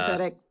the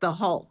sympathetic the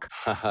Hulk.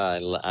 I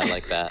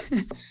like that.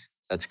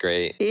 That's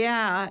great.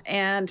 Yeah.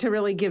 And to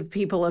really give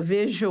people a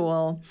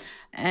visual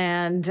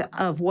and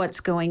of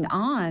what's going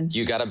on.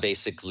 You got to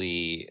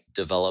basically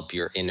develop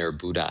your inner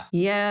Buddha.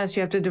 Yes,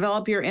 you have to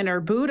develop your inner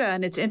Buddha.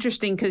 And it's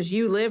interesting because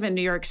you live in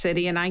New York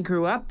City and I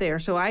grew up there.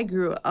 So I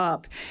grew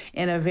up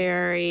in a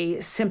very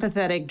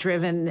sympathetic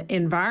driven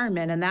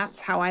environment. And that's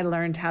how I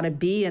learned how to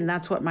be. And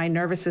that's what my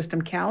nervous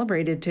system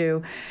calibrated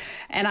to.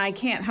 And I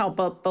can't help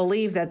but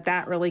believe that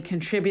that really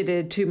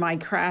contributed to my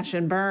crash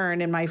and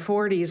burn in my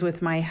 40s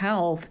with my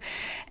health.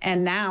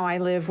 And now I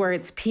live where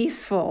it's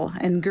peaceful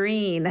and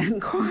green and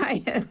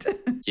quiet.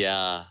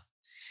 Yeah.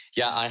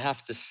 Yeah, I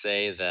have to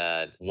say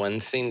that one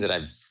thing that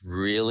I've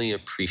really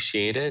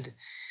appreciated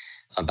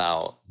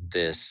about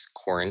this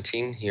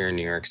quarantine here in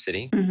New York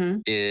City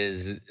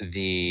is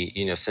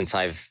since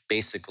I've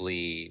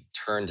basically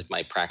turned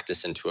my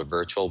practice into a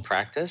virtual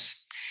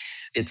practice,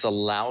 it's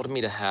allowed me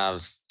to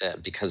have,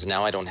 because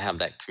now I don't have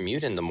that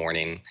commute in the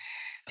morning,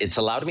 it's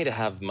allowed me to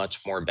have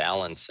much more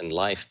balance in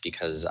life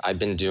because I've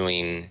been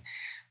doing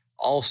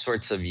all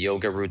sorts of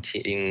yoga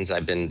routines.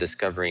 I've been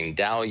discovering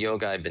Tao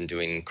yoga. I've been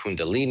doing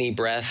Kundalini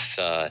breath.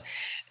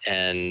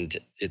 And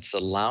it's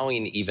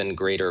allowing even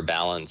greater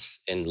balance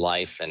in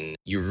life. And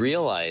you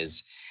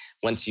realize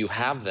once you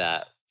have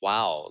that,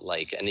 wow,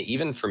 and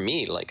even for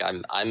me,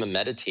 I'm a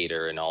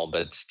meditator and all,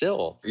 but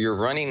still you're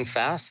running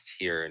fast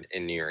here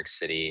in New York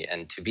City.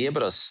 And to be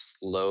able to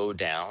slow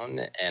down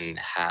and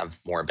have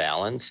more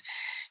balance,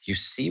 you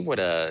see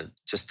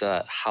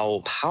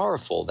how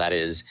powerful that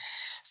is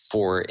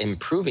for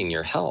improving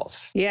your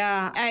health.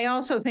 Yeah, I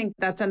also think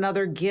that's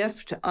another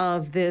gift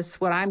of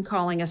this, what I'm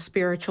calling a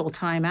spiritual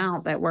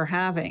timeout that we're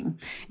having,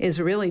 is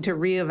really to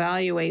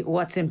reevaluate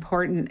what's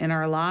important in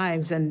our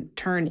lives and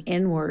turn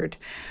inward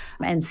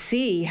and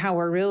see how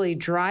we're really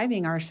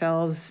driving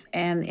ourselves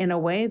and in a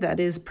way that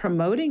is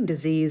promoting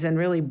disease and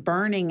really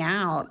burning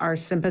out our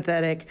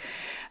sympathetic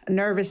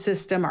nervous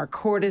system, our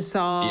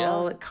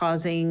cortisol,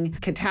 causing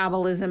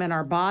catabolism in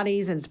our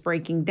bodies, and it's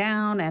breaking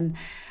down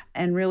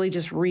and really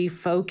just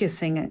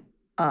refocusing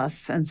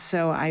us. And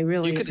so I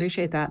really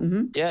appreciate that.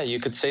 Yeah,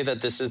 you could say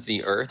that this is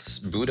the Earth's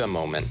Buddha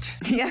moment.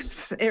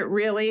 Yes, it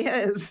really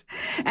is.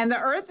 And the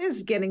Earth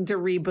is getting to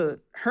reboot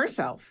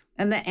herself.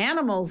 And the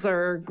animals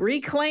are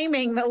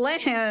reclaiming the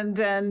land,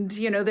 and,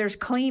 there's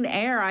clean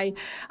air.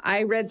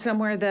 I read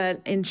somewhere that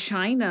in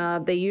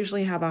China, they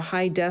usually have a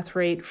high death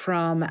rate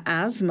from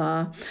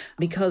asthma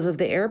because of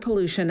the air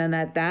pollution, and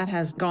that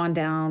has gone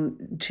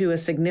down to a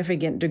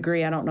significant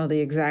degree. I don't know the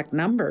exact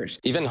numbers.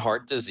 Even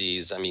heart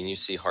disease. I mean, you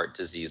see heart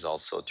disease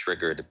also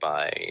triggered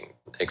by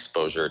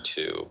exposure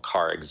to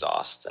car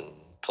exhaust and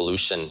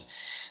pollution.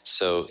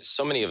 So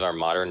many of our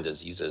modern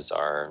diseases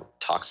are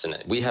toxin.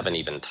 We haven't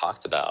even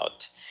talked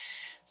about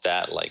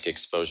that, like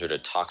exposure to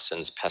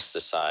toxins,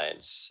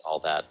 pesticides, all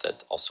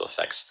that also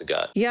affects the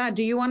gut. Yeah.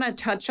 Do you want to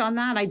touch on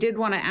that? I did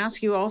want to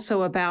ask you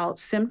also about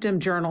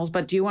symptom journals,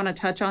 but do you want to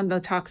touch on the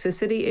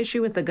toxicity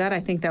issue with the gut? I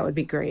think that would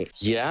be great.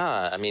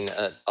 Yeah. I mean,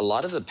 a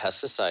lot of the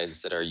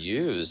pesticides that are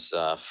used,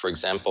 for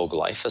example,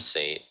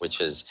 glyphosate,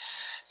 which is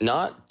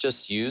not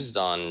just used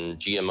on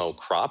GMO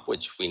crop,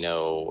 which we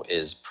know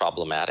is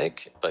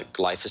problematic, but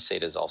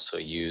glyphosate is also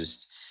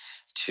used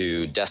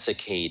to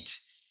desiccate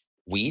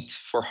wheat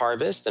for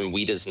harvest, and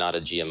wheat is not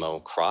a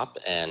GMO crop.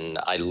 And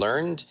I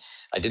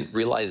didn't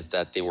realize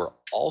that they were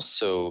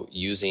also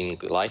using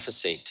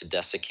glyphosate to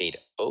desiccate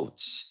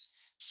oats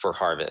for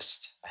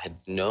harvest. I had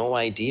no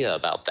idea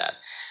about that.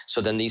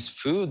 So then these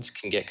foods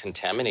can get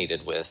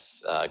contaminated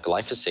with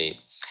glyphosate.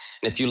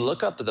 And if you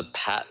look up the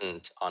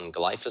patent on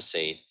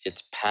glyphosate,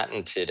 it's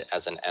patented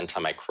as an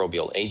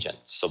antimicrobial agent.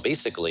 So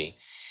basically,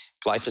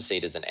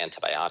 glyphosate is an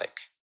antibiotic.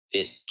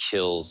 It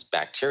kills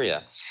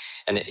bacteria.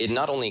 And it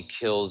not only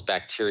kills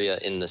bacteria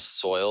in the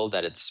soil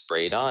that it's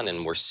sprayed on,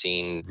 and we're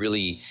seeing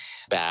really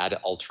bad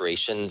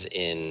alterations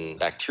in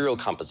bacterial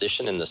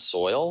composition in the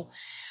soil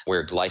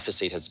where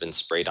glyphosate has been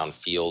sprayed on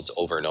fields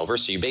over and over.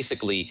 So you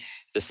basically,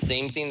 the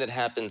same thing that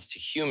happens to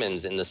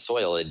humans in the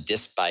soil, a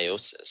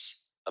dysbiosis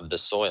of the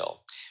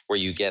soil, where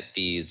you get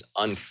these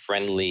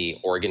unfriendly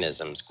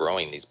organisms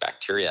growing, these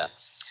bacteria.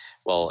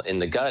 Well, in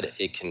the gut,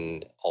 it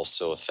can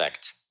also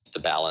affect the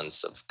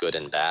balance of good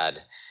and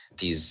bad.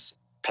 These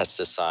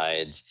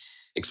pesticides,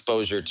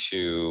 exposure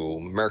to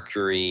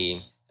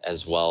mercury,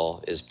 as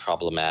well is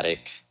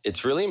problematic.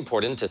 It's really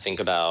important to think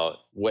about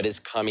what is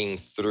coming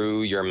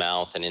through your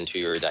mouth and into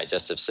your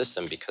digestive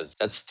system, because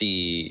that's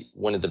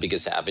one of the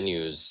biggest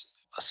avenues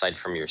aside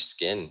from your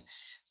skin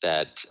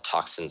that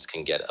toxins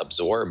can get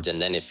absorbed.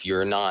 And then if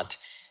you're not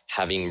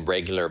having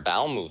regular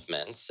bowel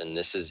movements, and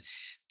this is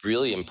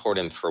really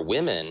important for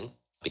women,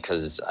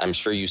 because I'm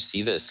sure you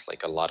see this,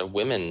 like a lot of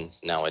women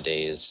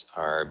nowadays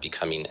are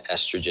becoming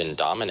estrogen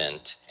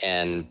dominant.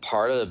 And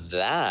part of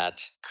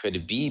that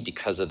could be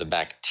because of the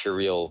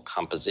bacterial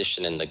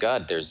composition in the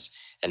gut. There's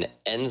an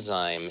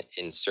enzyme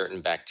in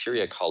certain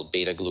bacteria called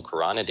beta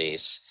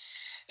glucuronidase.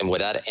 And what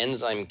that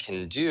enzyme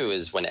can do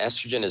is when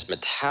estrogen is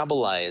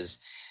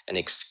metabolized and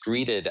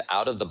excreted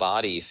out of the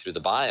body through the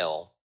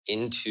bile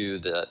into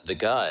the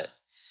gut,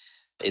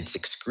 it's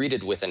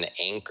excreted with an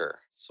anchor,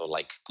 so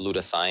like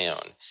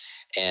glutathione.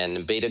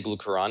 And beta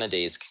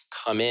glucuronidase can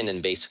come in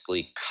and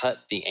basically cut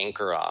the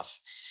anchor off.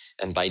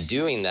 And by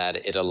doing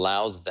that, it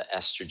allows the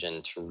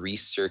estrogen to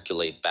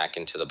recirculate back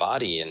into the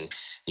body. And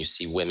you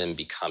see women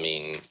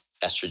becoming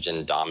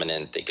estrogen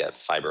dominant. They get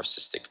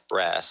fibrocystic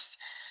breasts,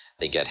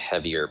 they get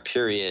heavier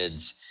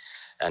periods.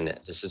 And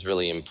this is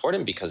really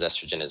important because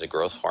estrogen is a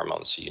growth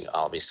hormone. So,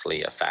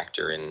 obviously a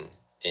factor in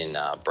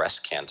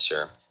breast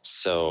cancer.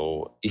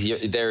 So you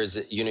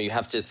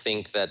have to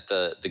think that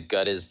the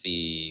gut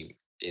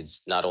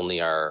is not only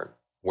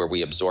where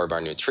we absorb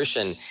our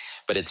nutrition,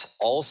 but it's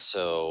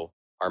also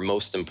our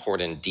most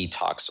important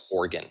detox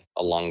organ,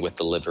 along with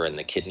the liver and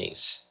the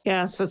kidneys.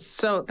 Yeah,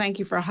 so thank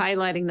you for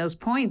highlighting those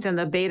points. And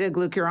the beta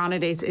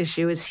glucuronidase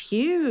issue is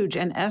huge.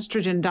 And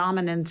estrogen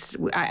dominance,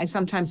 I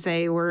sometimes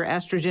say we're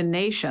estrogen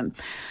nation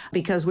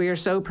because we are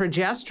so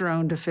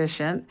progesterone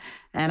deficient.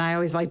 And I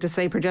always like to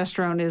say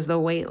progesterone is the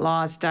weight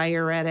loss,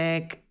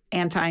 diuretic,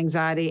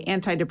 anti-anxiety,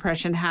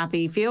 anti-depression,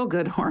 happy,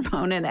 feel-good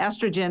hormone. And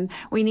estrogen,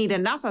 we need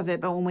enough of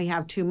it, but when we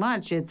have too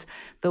much, it's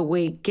the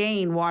weight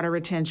gain, water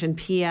retention,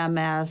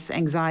 PMS,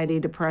 anxiety,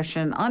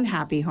 depression,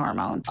 unhappy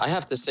hormone. I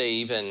have to say,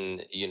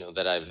 even,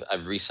 that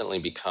I've recently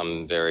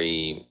become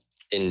very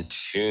in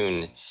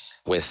tune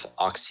with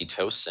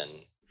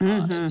oxytocin.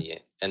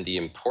 And the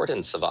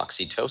importance of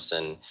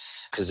oxytocin,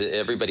 because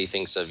everybody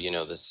thinks of,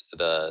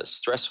 the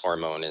stress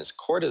hormone is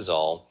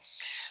cortisol.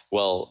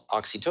 Well,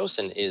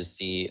 oxytocin is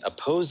the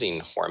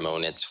opposing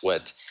hormone. It's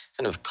what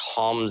kind of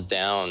calms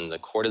down the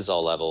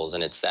cortisol levels,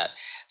 and it's that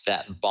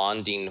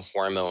bonding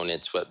hormone.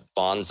 It's what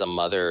bonds a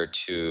mother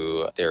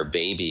to their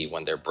baby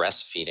when they're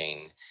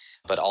breastfeeding.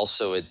 But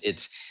also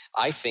it's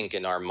I think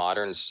in our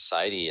modern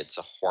society, it's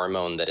a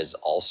hormone that is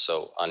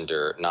also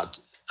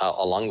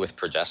along with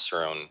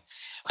progesterone.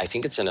 I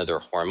think it's another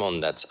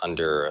hormone that's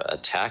under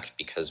attack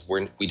because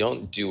we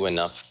don't do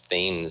enough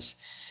things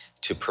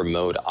to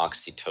promote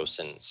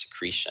oxytocin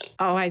secretion.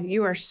 Oh,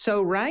 you are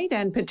so right.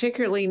 And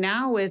particularly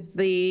now with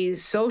the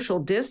social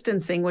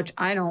distancing, which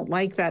I don't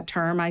like that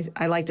term.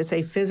 I like to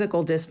say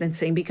physical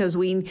distancing because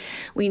we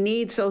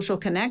need social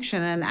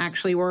connection. And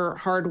actually we're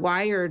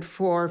hardwired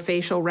for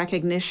facial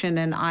recognition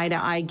and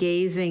eye-to-eye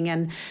gazing.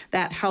 And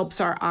that helps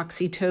our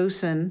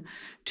oxytocin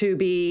to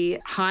be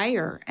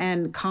higher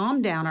and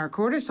calm down our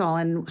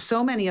cortisol. And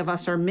so many of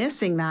us are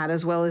missing that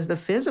as well as the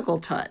physical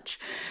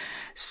touch.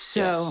 So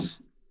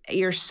yes.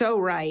 You're so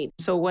right.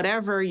 So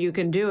whatever you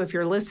can do, if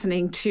you're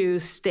listening, to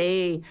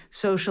stay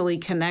socially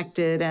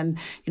connected and,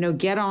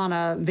 get on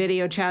a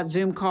video chat,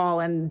 Zoom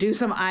call and do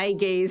some eye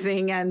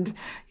gazing and,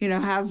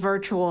 have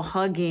virtual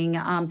hugging.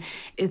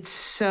 It's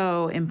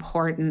so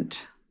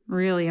important.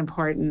 Really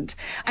important.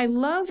 I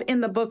love in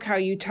the book how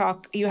you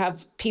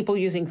have people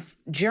using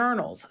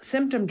journals,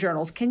 symptom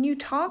journals. Can you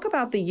talk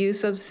about the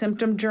use of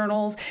symptom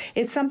journals?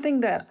 It's something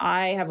that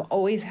I have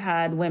always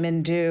had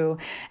women do.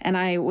 And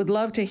I would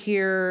love to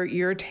hear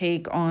your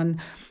take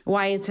on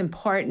why it's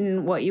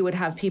important, what you would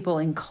have people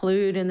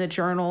include in the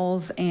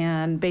journals,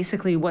 and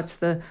basically what's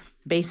the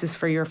basis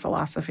for your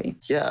philosophy.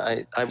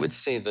 Yeah, I would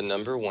say the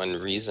number one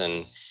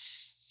reason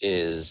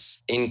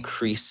is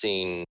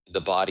increasing the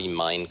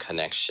body-mind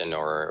connection,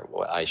 or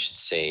I should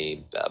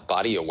say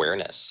body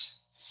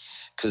awareness.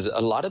 Because a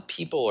lot of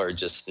people are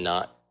just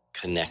not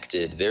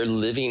connected. They're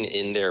living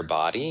in their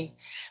body,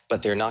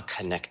 but they're not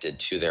connected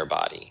to their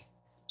body.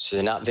 So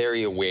they're not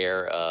very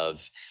aware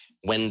of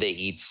when they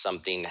eat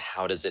something,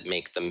 how does it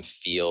make them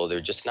feel? They're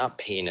just not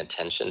paying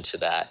attention to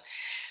that.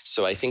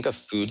 So I think a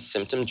food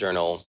symptom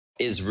journal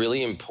is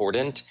really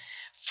important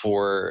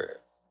for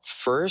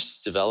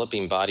first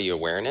developing body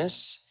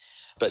awareness,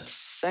 but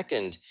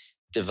second,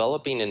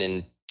 developing an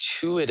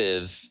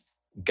intuitive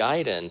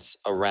guidance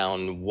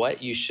around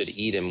what you should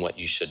eat and what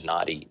you should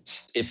not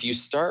eat. If you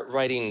start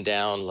writing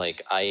down,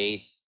 like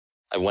I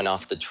went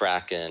off the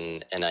track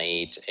and I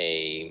ate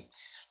a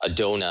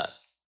donut,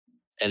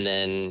 and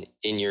then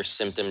in your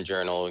symptom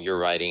journal, you're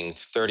writing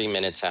 30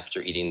 minutes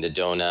after eating the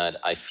donut,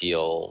 I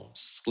feel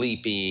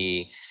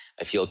sleepy,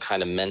 I feel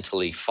kind of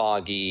mentally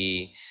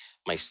foggy,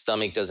 my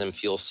stomach doesn't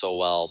feel so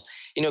well,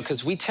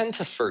 because we tend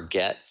to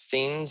forget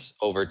things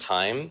over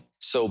time.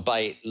 So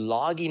by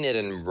logging it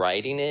and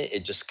writing it,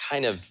 it just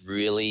kind of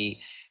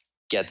really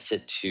gets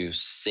it to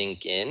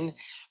sink in.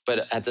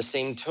 But at the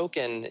same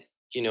token,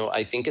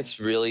 I think it's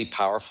really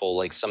powerful.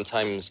 Like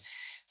sometimes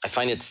I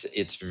find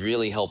it's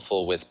really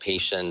helpful with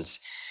patients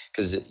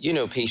because,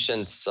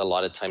 patients a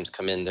lot of times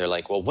come in, they're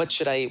like, well, what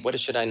should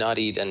I not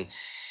eat?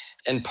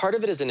 And part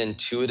of it is an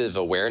intuitive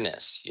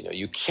awareness.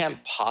 You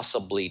can't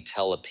possibly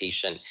tell a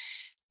patient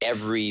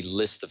every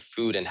list of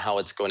food and how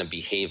it's going to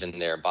behave in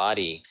their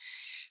body.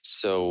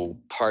 So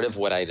part of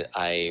what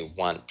I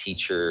want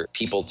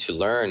people to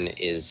learn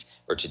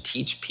or to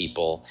teach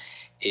people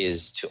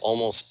is to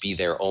almost be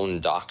their own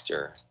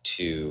doctor,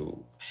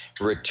 to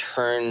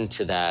return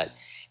to that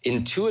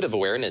intuitive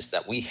awareness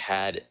that we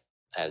had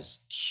as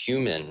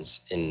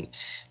humans. In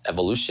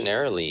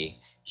evolutionarily,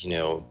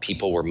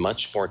 people were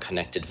much more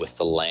connected with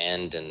the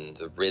land and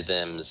the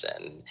rhythms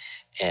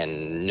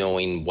and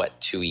knowing what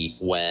to eat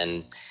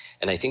when.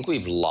 And I think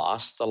we've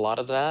lost a lot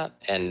of that.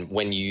 And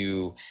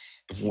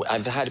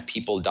I've had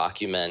people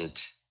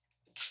document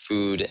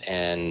food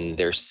and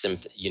their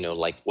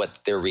like what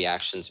their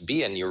reactions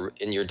be, and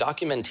you're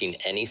documenting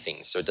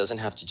anything. So it doesn't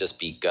have to just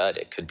be gut.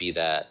 It could be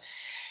that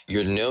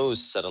your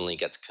nose suddenly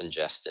gets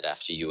congested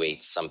after you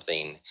ate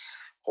something,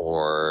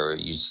 or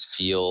you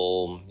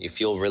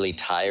feel really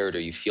tired, or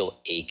you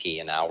feel achy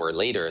an hour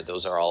later.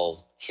 Those are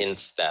all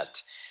hints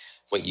that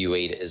what you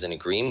ate isn't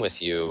agreeing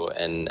with you.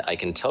 And I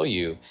can tell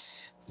you,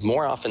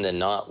 more often than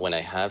not, when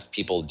I have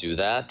people do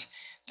that,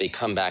 they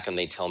come back and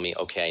they tell me,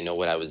 okay, I know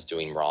what I was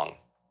doing wrong,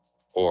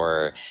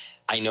 or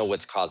I know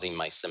what's causing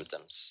my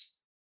symptoms.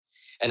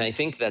 And I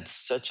think that's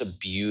such a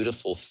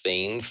beautiful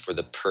thing for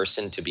the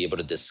person to be able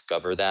to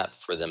discover that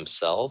for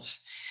themselves,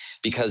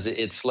 because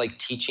it's like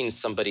teaching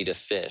somebody to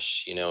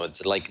fish.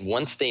 It's like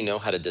once they know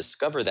how to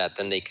discover that,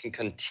 then they can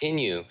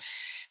continue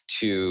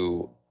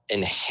to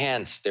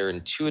enhance their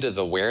intuitive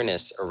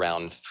awareness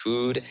around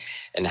food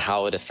and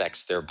how it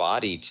affects their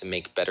body to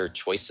make better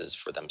choices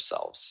for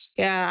themselves.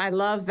 Yeah, I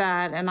love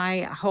that. And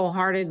I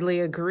wholeheartedly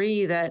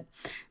agree that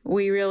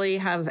we really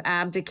have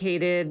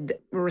abdicated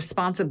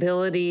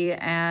responsibility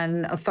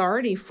and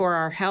authority for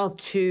our health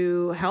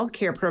to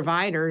healthcare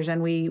providers.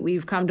 And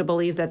we've come to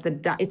believe that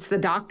it's the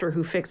doctor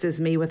who fixes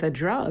me with a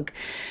drug.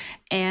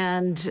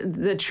 And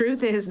the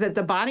truth is that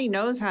the body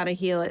knows how to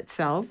heal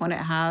itself when it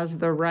has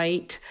the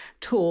right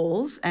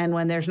tools and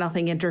when there's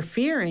nothing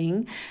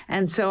interfering.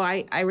 And so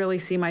I really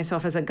see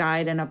myself as a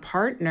guide and a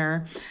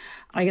partner.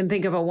 I can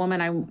think of a woman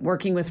I'm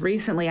working with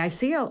recently. I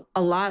see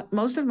a lot,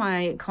 most of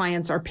my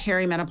clients are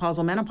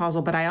perimenopausal,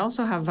 menopausal, but I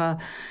also have a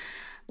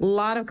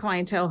lot of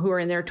clientele who are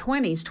in their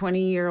 20s,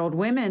 20-year-old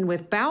women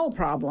with bowel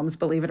problems,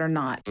 believe it or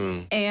not.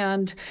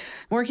 And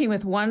working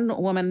with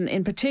one woman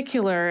in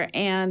particular,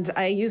 and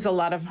I use a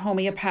lot of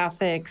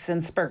homeopathics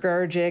and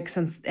spagyrics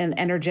and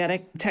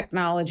energetic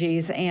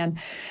technologies. And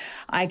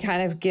I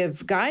kind of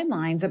give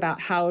guidelines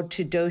about how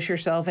to dose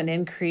yourself and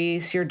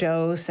increase your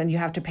dose. And you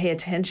have to pay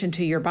attention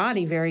to your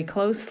body very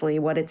closely,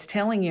 what it's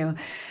telling you.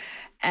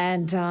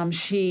 And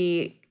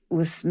she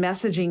was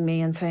messaging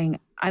me and saying,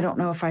 I don't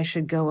know if I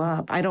should go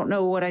up. I don't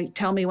know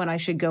tell me when I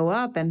should go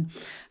up. And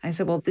I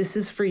said, well, this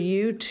is for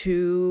you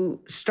to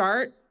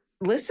start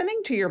listening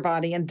to your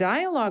body and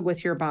dialogue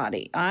with your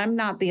body. I'm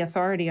not the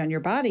authority on your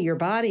body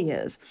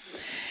is.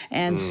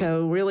 And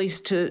so really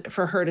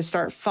for her to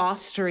start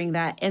fostering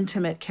that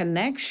intimate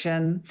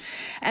connection.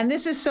 And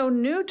this is so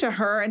new to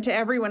her and to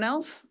everyone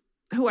else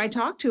who I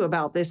talk to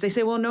about this. They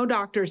say, well, no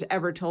doctor's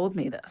ever told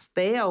me this.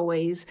 They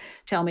always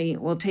tell me,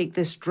 well, take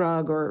this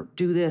drug or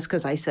do this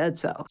because I said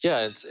so.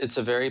 Yeah, it's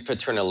a very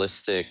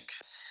paternalistic,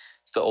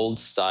 the old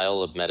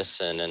style of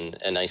medicine.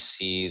 And I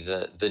see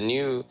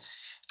the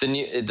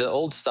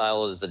old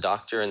style is the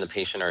doctor and the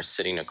patient are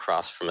sitting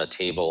across from a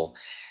table.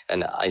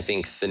 And I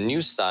think the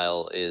new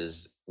style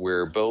is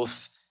we're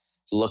both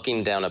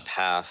looking down a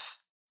path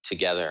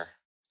together.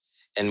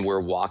 And we're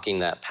walking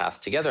that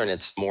path together, and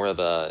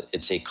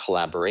it's a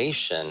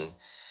collaboration,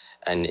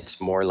 and it's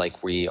more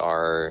like we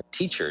are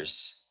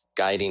teachers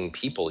guiding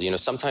people.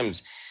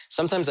 Sometimes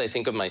I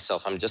think of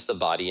myself, I'm just a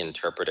body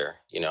interpreter.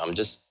 I'm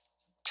just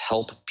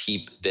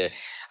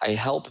I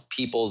help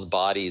people's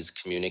bodies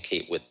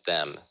communicate with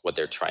them what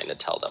they're trying to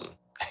tell them.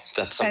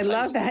 I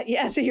love that.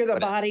 Yeah, so you're the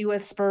body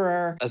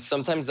whisperer.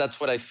 Sometimes that's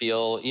what I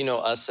feel.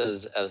 Us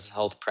as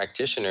health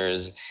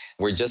practitioners,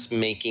 we're just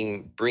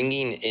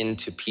bringing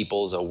into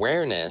people's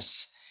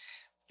awareness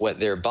what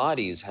their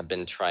bodies have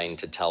been trying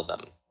to tell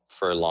them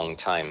for a long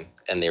time,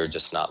 and they're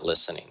just not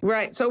listening.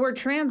 Right. So we're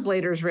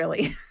translators,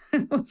 really.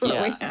 Yeah. We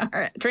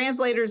are.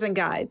 Translators and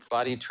guides.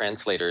 Body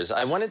translators.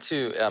 I wanted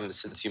to,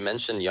 since you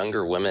mentioned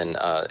younger women,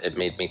 it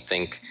made me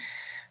think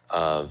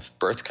of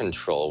birth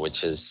control,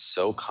 which is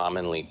so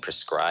commonly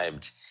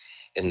prescribed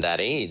in that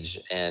age.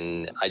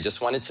 And I just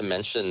wanted to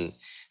mention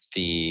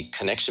the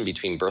connection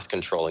between birth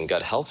control and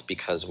gut health,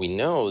 because we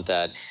know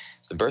that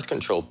the birth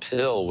control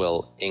pill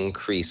will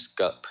increase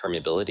gut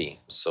permeability.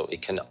 So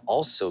it can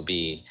also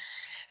be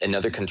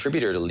another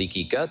contributor to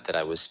leaky gut that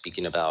I was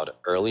speaking about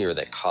earlier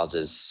that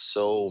causes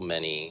so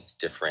many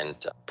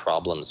different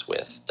problems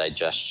with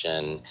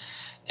digestion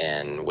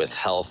and with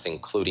health,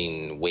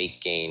 including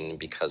weight gain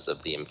because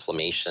of the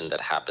inflammation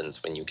that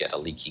happens when you get a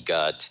leaky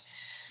gut.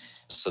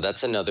 So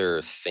that's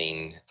another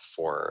thing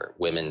for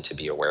women to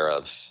be aware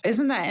of.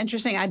 Isn't that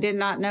interesting? I did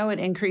not know it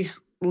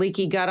increased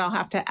leaky gut. I'll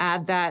have to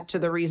add that to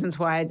the reasons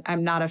why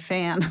I'm not a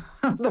fan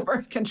of the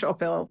birth control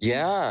pill.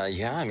 Yeah.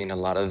 I mean, a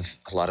lot of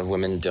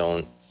women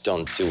don't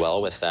do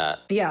well with that.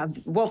 Yeah.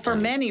 Well, for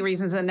many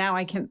reasons. And now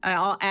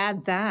I'll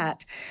add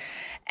that.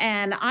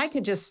 And I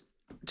could just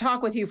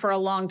talk with you for a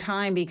long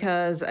time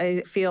because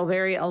I feel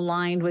very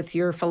aligned with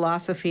your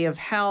philosophy of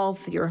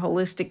health, your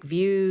holistic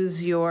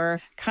views, your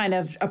kind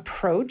of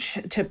approach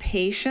to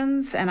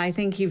patients. And I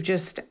think you've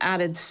just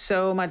added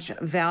so much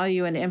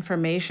value and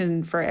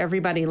information for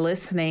everybody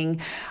listening.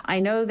 I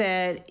know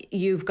that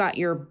you've got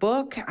your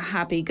book,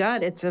 Happy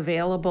Gut. It's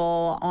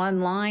available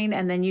online.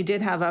 And then you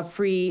did have a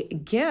free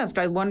gift.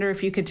 I wonder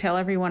if you could tell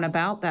everyone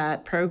about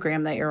that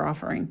program that you're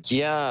offering.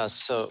 Yeah.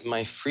 So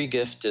my free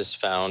gift is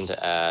found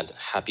at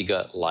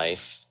happygutlife.com/gift.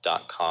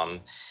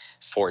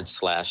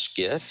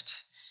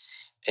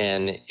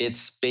 And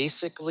it's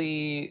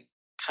basically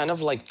kind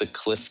of like the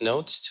Cliff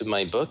Notes to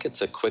my book.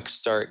 It's a quick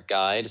start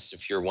guide. So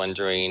if you're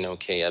wondering,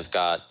 okay, I've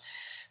got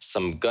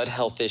some gut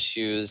health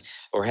issues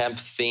or have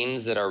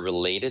things that are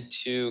related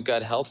to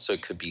gut health. So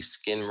it could be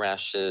skin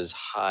rashes,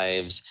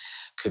 hives,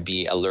 could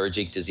be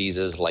allergic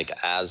diseases like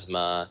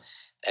asthma,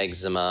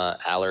 eczema,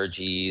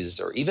 allergies,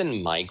 or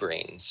even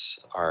migraines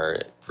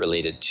are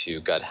related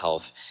to gut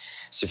health.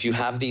 So if you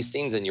have these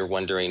things and you're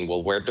wondering,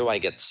 well, where do I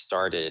get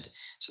started?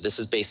 So this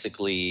is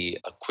basically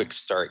a quick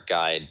start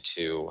guide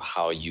to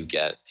how you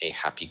get a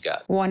happy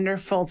gut.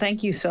 Wonderful.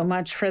 Thank you so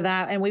much for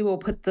that. And we will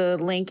put the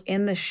link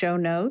in the show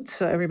notes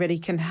so everybody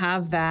can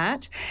have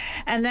that.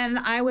 And then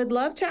I would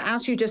love to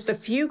ask you just a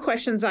few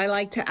questions I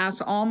like to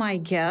ask all my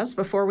guests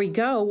before we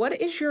go.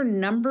 What is your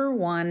number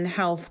one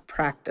health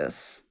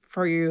practice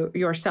for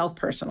yourself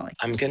personally?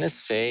 I'm going to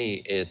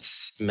say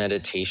it's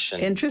meditation.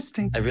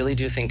 Interesting. I really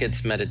do think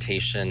it's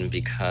meditation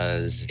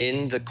because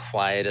in the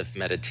quiet of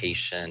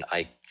meditation,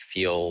 I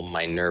feel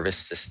my nervous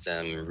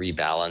system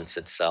rebalance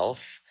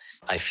itself.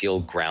 I feel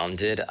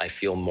grounded. I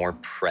feel more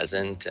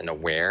present and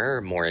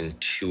aware, more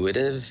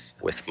intuitive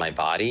with my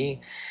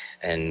body,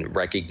 and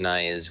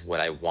recognize what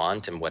I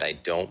want and what I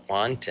don't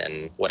want.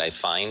 And what I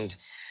find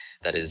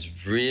that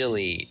is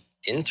really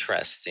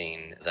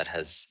interesting that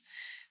has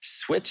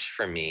switch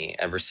for me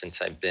ever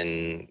since I've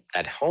been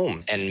at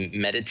home and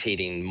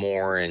meditating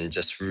more and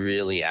just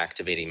really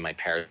activating my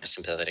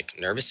parasympathetic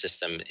nervous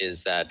system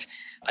is that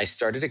I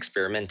started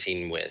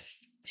experimenting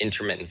with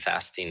intermittent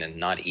fasting and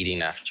not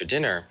eating after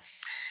dinner.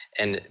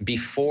 And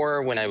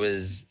before, when I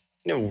was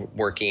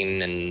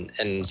working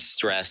and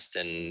stressed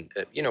and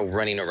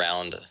running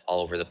around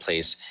all over the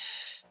place,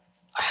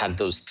 I had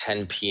those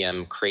 10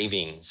 p.m.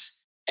 cravings.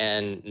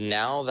 And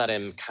now that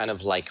I'm kind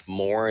of like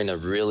more in a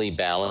really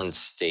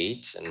balanced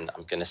state, and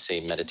I'm going to say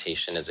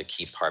meditation is a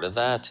key part of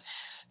that,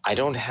 I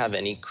don't have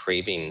any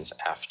cravings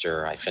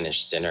after I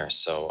finish dinner.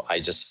 So I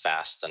just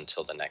fast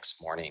until the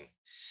next morning.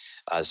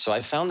 So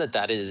I found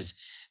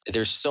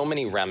there's so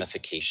many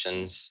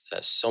ramifications,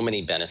 so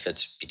many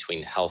benefits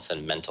between health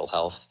and mental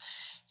health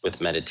with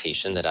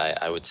meditation that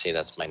I would say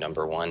that's my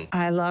number one.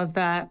 I love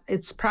that.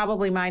 It's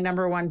probably my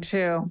number one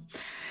too.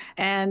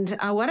 And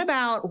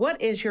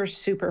what is your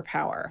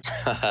superpower?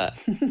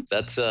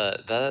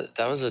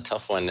 That was a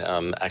tough one.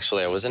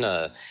 Actually, I was in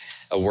a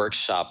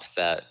workshop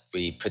that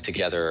we put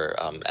together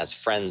as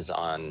friends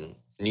on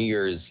New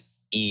Year's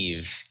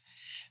Eve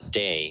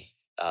day.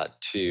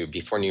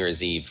 Before New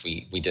Year's Eve,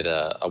 we did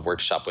a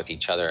workshop with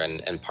each other,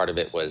 and part of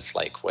it was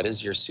like, what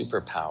is your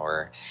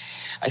superpower?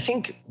 I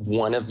think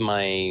one of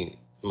my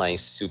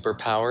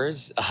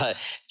superpowers,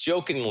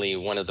 jokingly,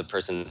 one of the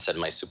persons said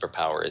my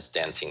superpower is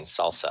dancing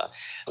salsa,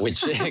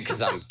 which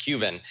because I'm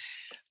Cuban.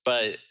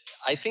 But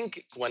I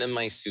think one of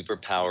my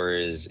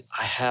superpowers,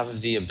 I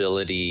have the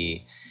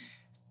ability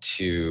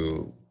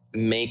to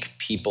make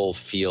people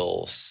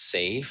feel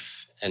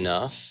safe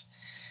enough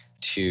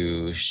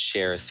to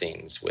share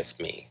things with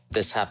me.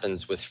 This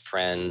happens with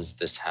friends.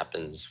 This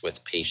happens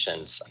with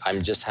patients. I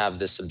just have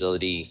this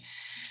ability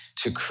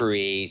to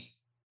create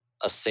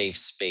a safe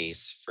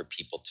space for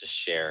people to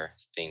share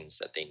things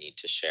that they need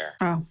to share.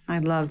 Oh, I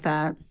love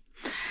that.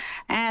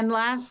 And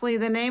lastly,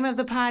 the name of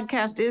the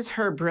podcast is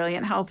Her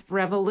Brilliant Health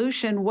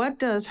Revolution. What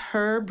does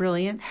Her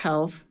Brilliant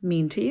Health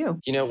mean to you?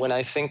 When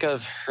I think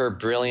of Her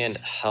Brilliant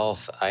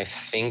Health, I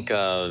think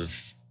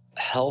of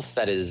health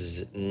that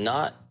is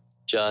not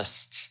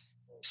just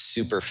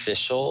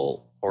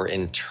superficial or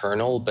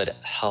internal, but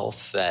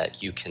health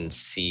that you can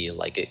see,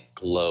 like it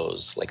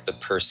glows, like the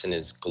person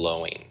is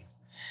glowing.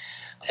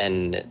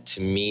 And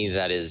to me,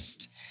 that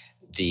is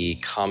the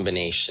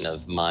combination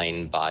of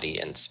mind, body,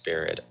 and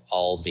spirit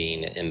all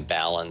being in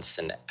balance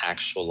and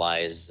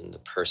actualized, and the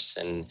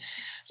person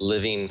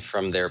living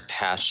from their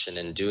passion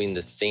and doing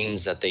the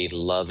things that they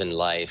love in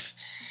life.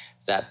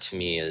 That to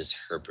me is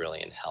Her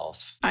Brilliant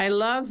Health. I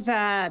love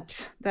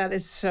that. That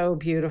is so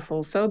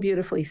beautiful, so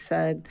beautifully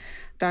said.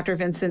 Dr.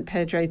 Vincent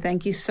Pedre,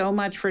 thank you so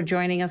much for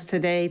joining us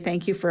today.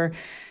 Thank you for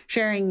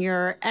sharing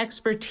your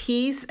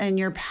expertise and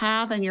your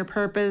path and your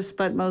purpose,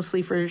 but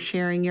mostly for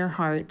sharing your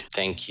heart.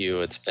 Thank you.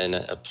 It's been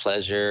a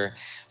pleasure.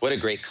 What a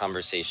great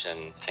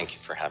conversation. Thank you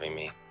for having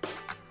me.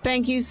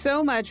 Thank you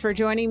so much for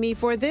joining me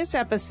for this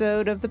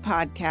episode of the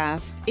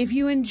podcast. If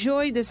you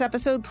enjoyed this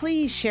episode,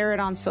 please share it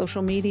on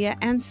social media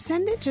and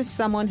send it to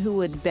someone who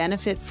would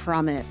benefit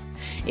from it.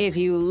 If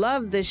you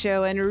love the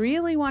show and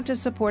really want to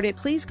support it,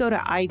 please go to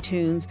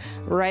iTunes,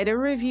 write a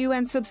review,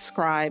 and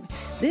subscribe.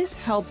 This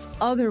helps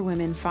other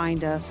women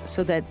find us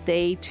so that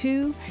they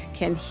too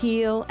can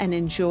heal and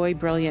enjoy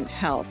brilliant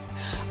health.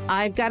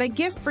 I've got a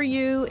gift for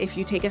you. If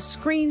you take a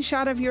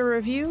screenshot of your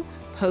review,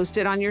 post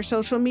it on your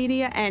social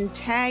media, and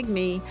tag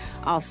me,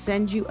 I'll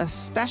send you a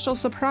special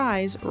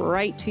surprise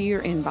right to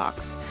your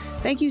inbox.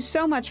 Thank you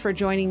so much for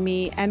joining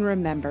me. And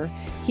remember,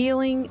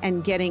 healing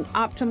and getting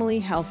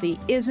optimally healthy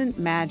isn't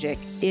magic,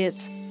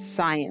 it's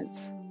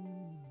science.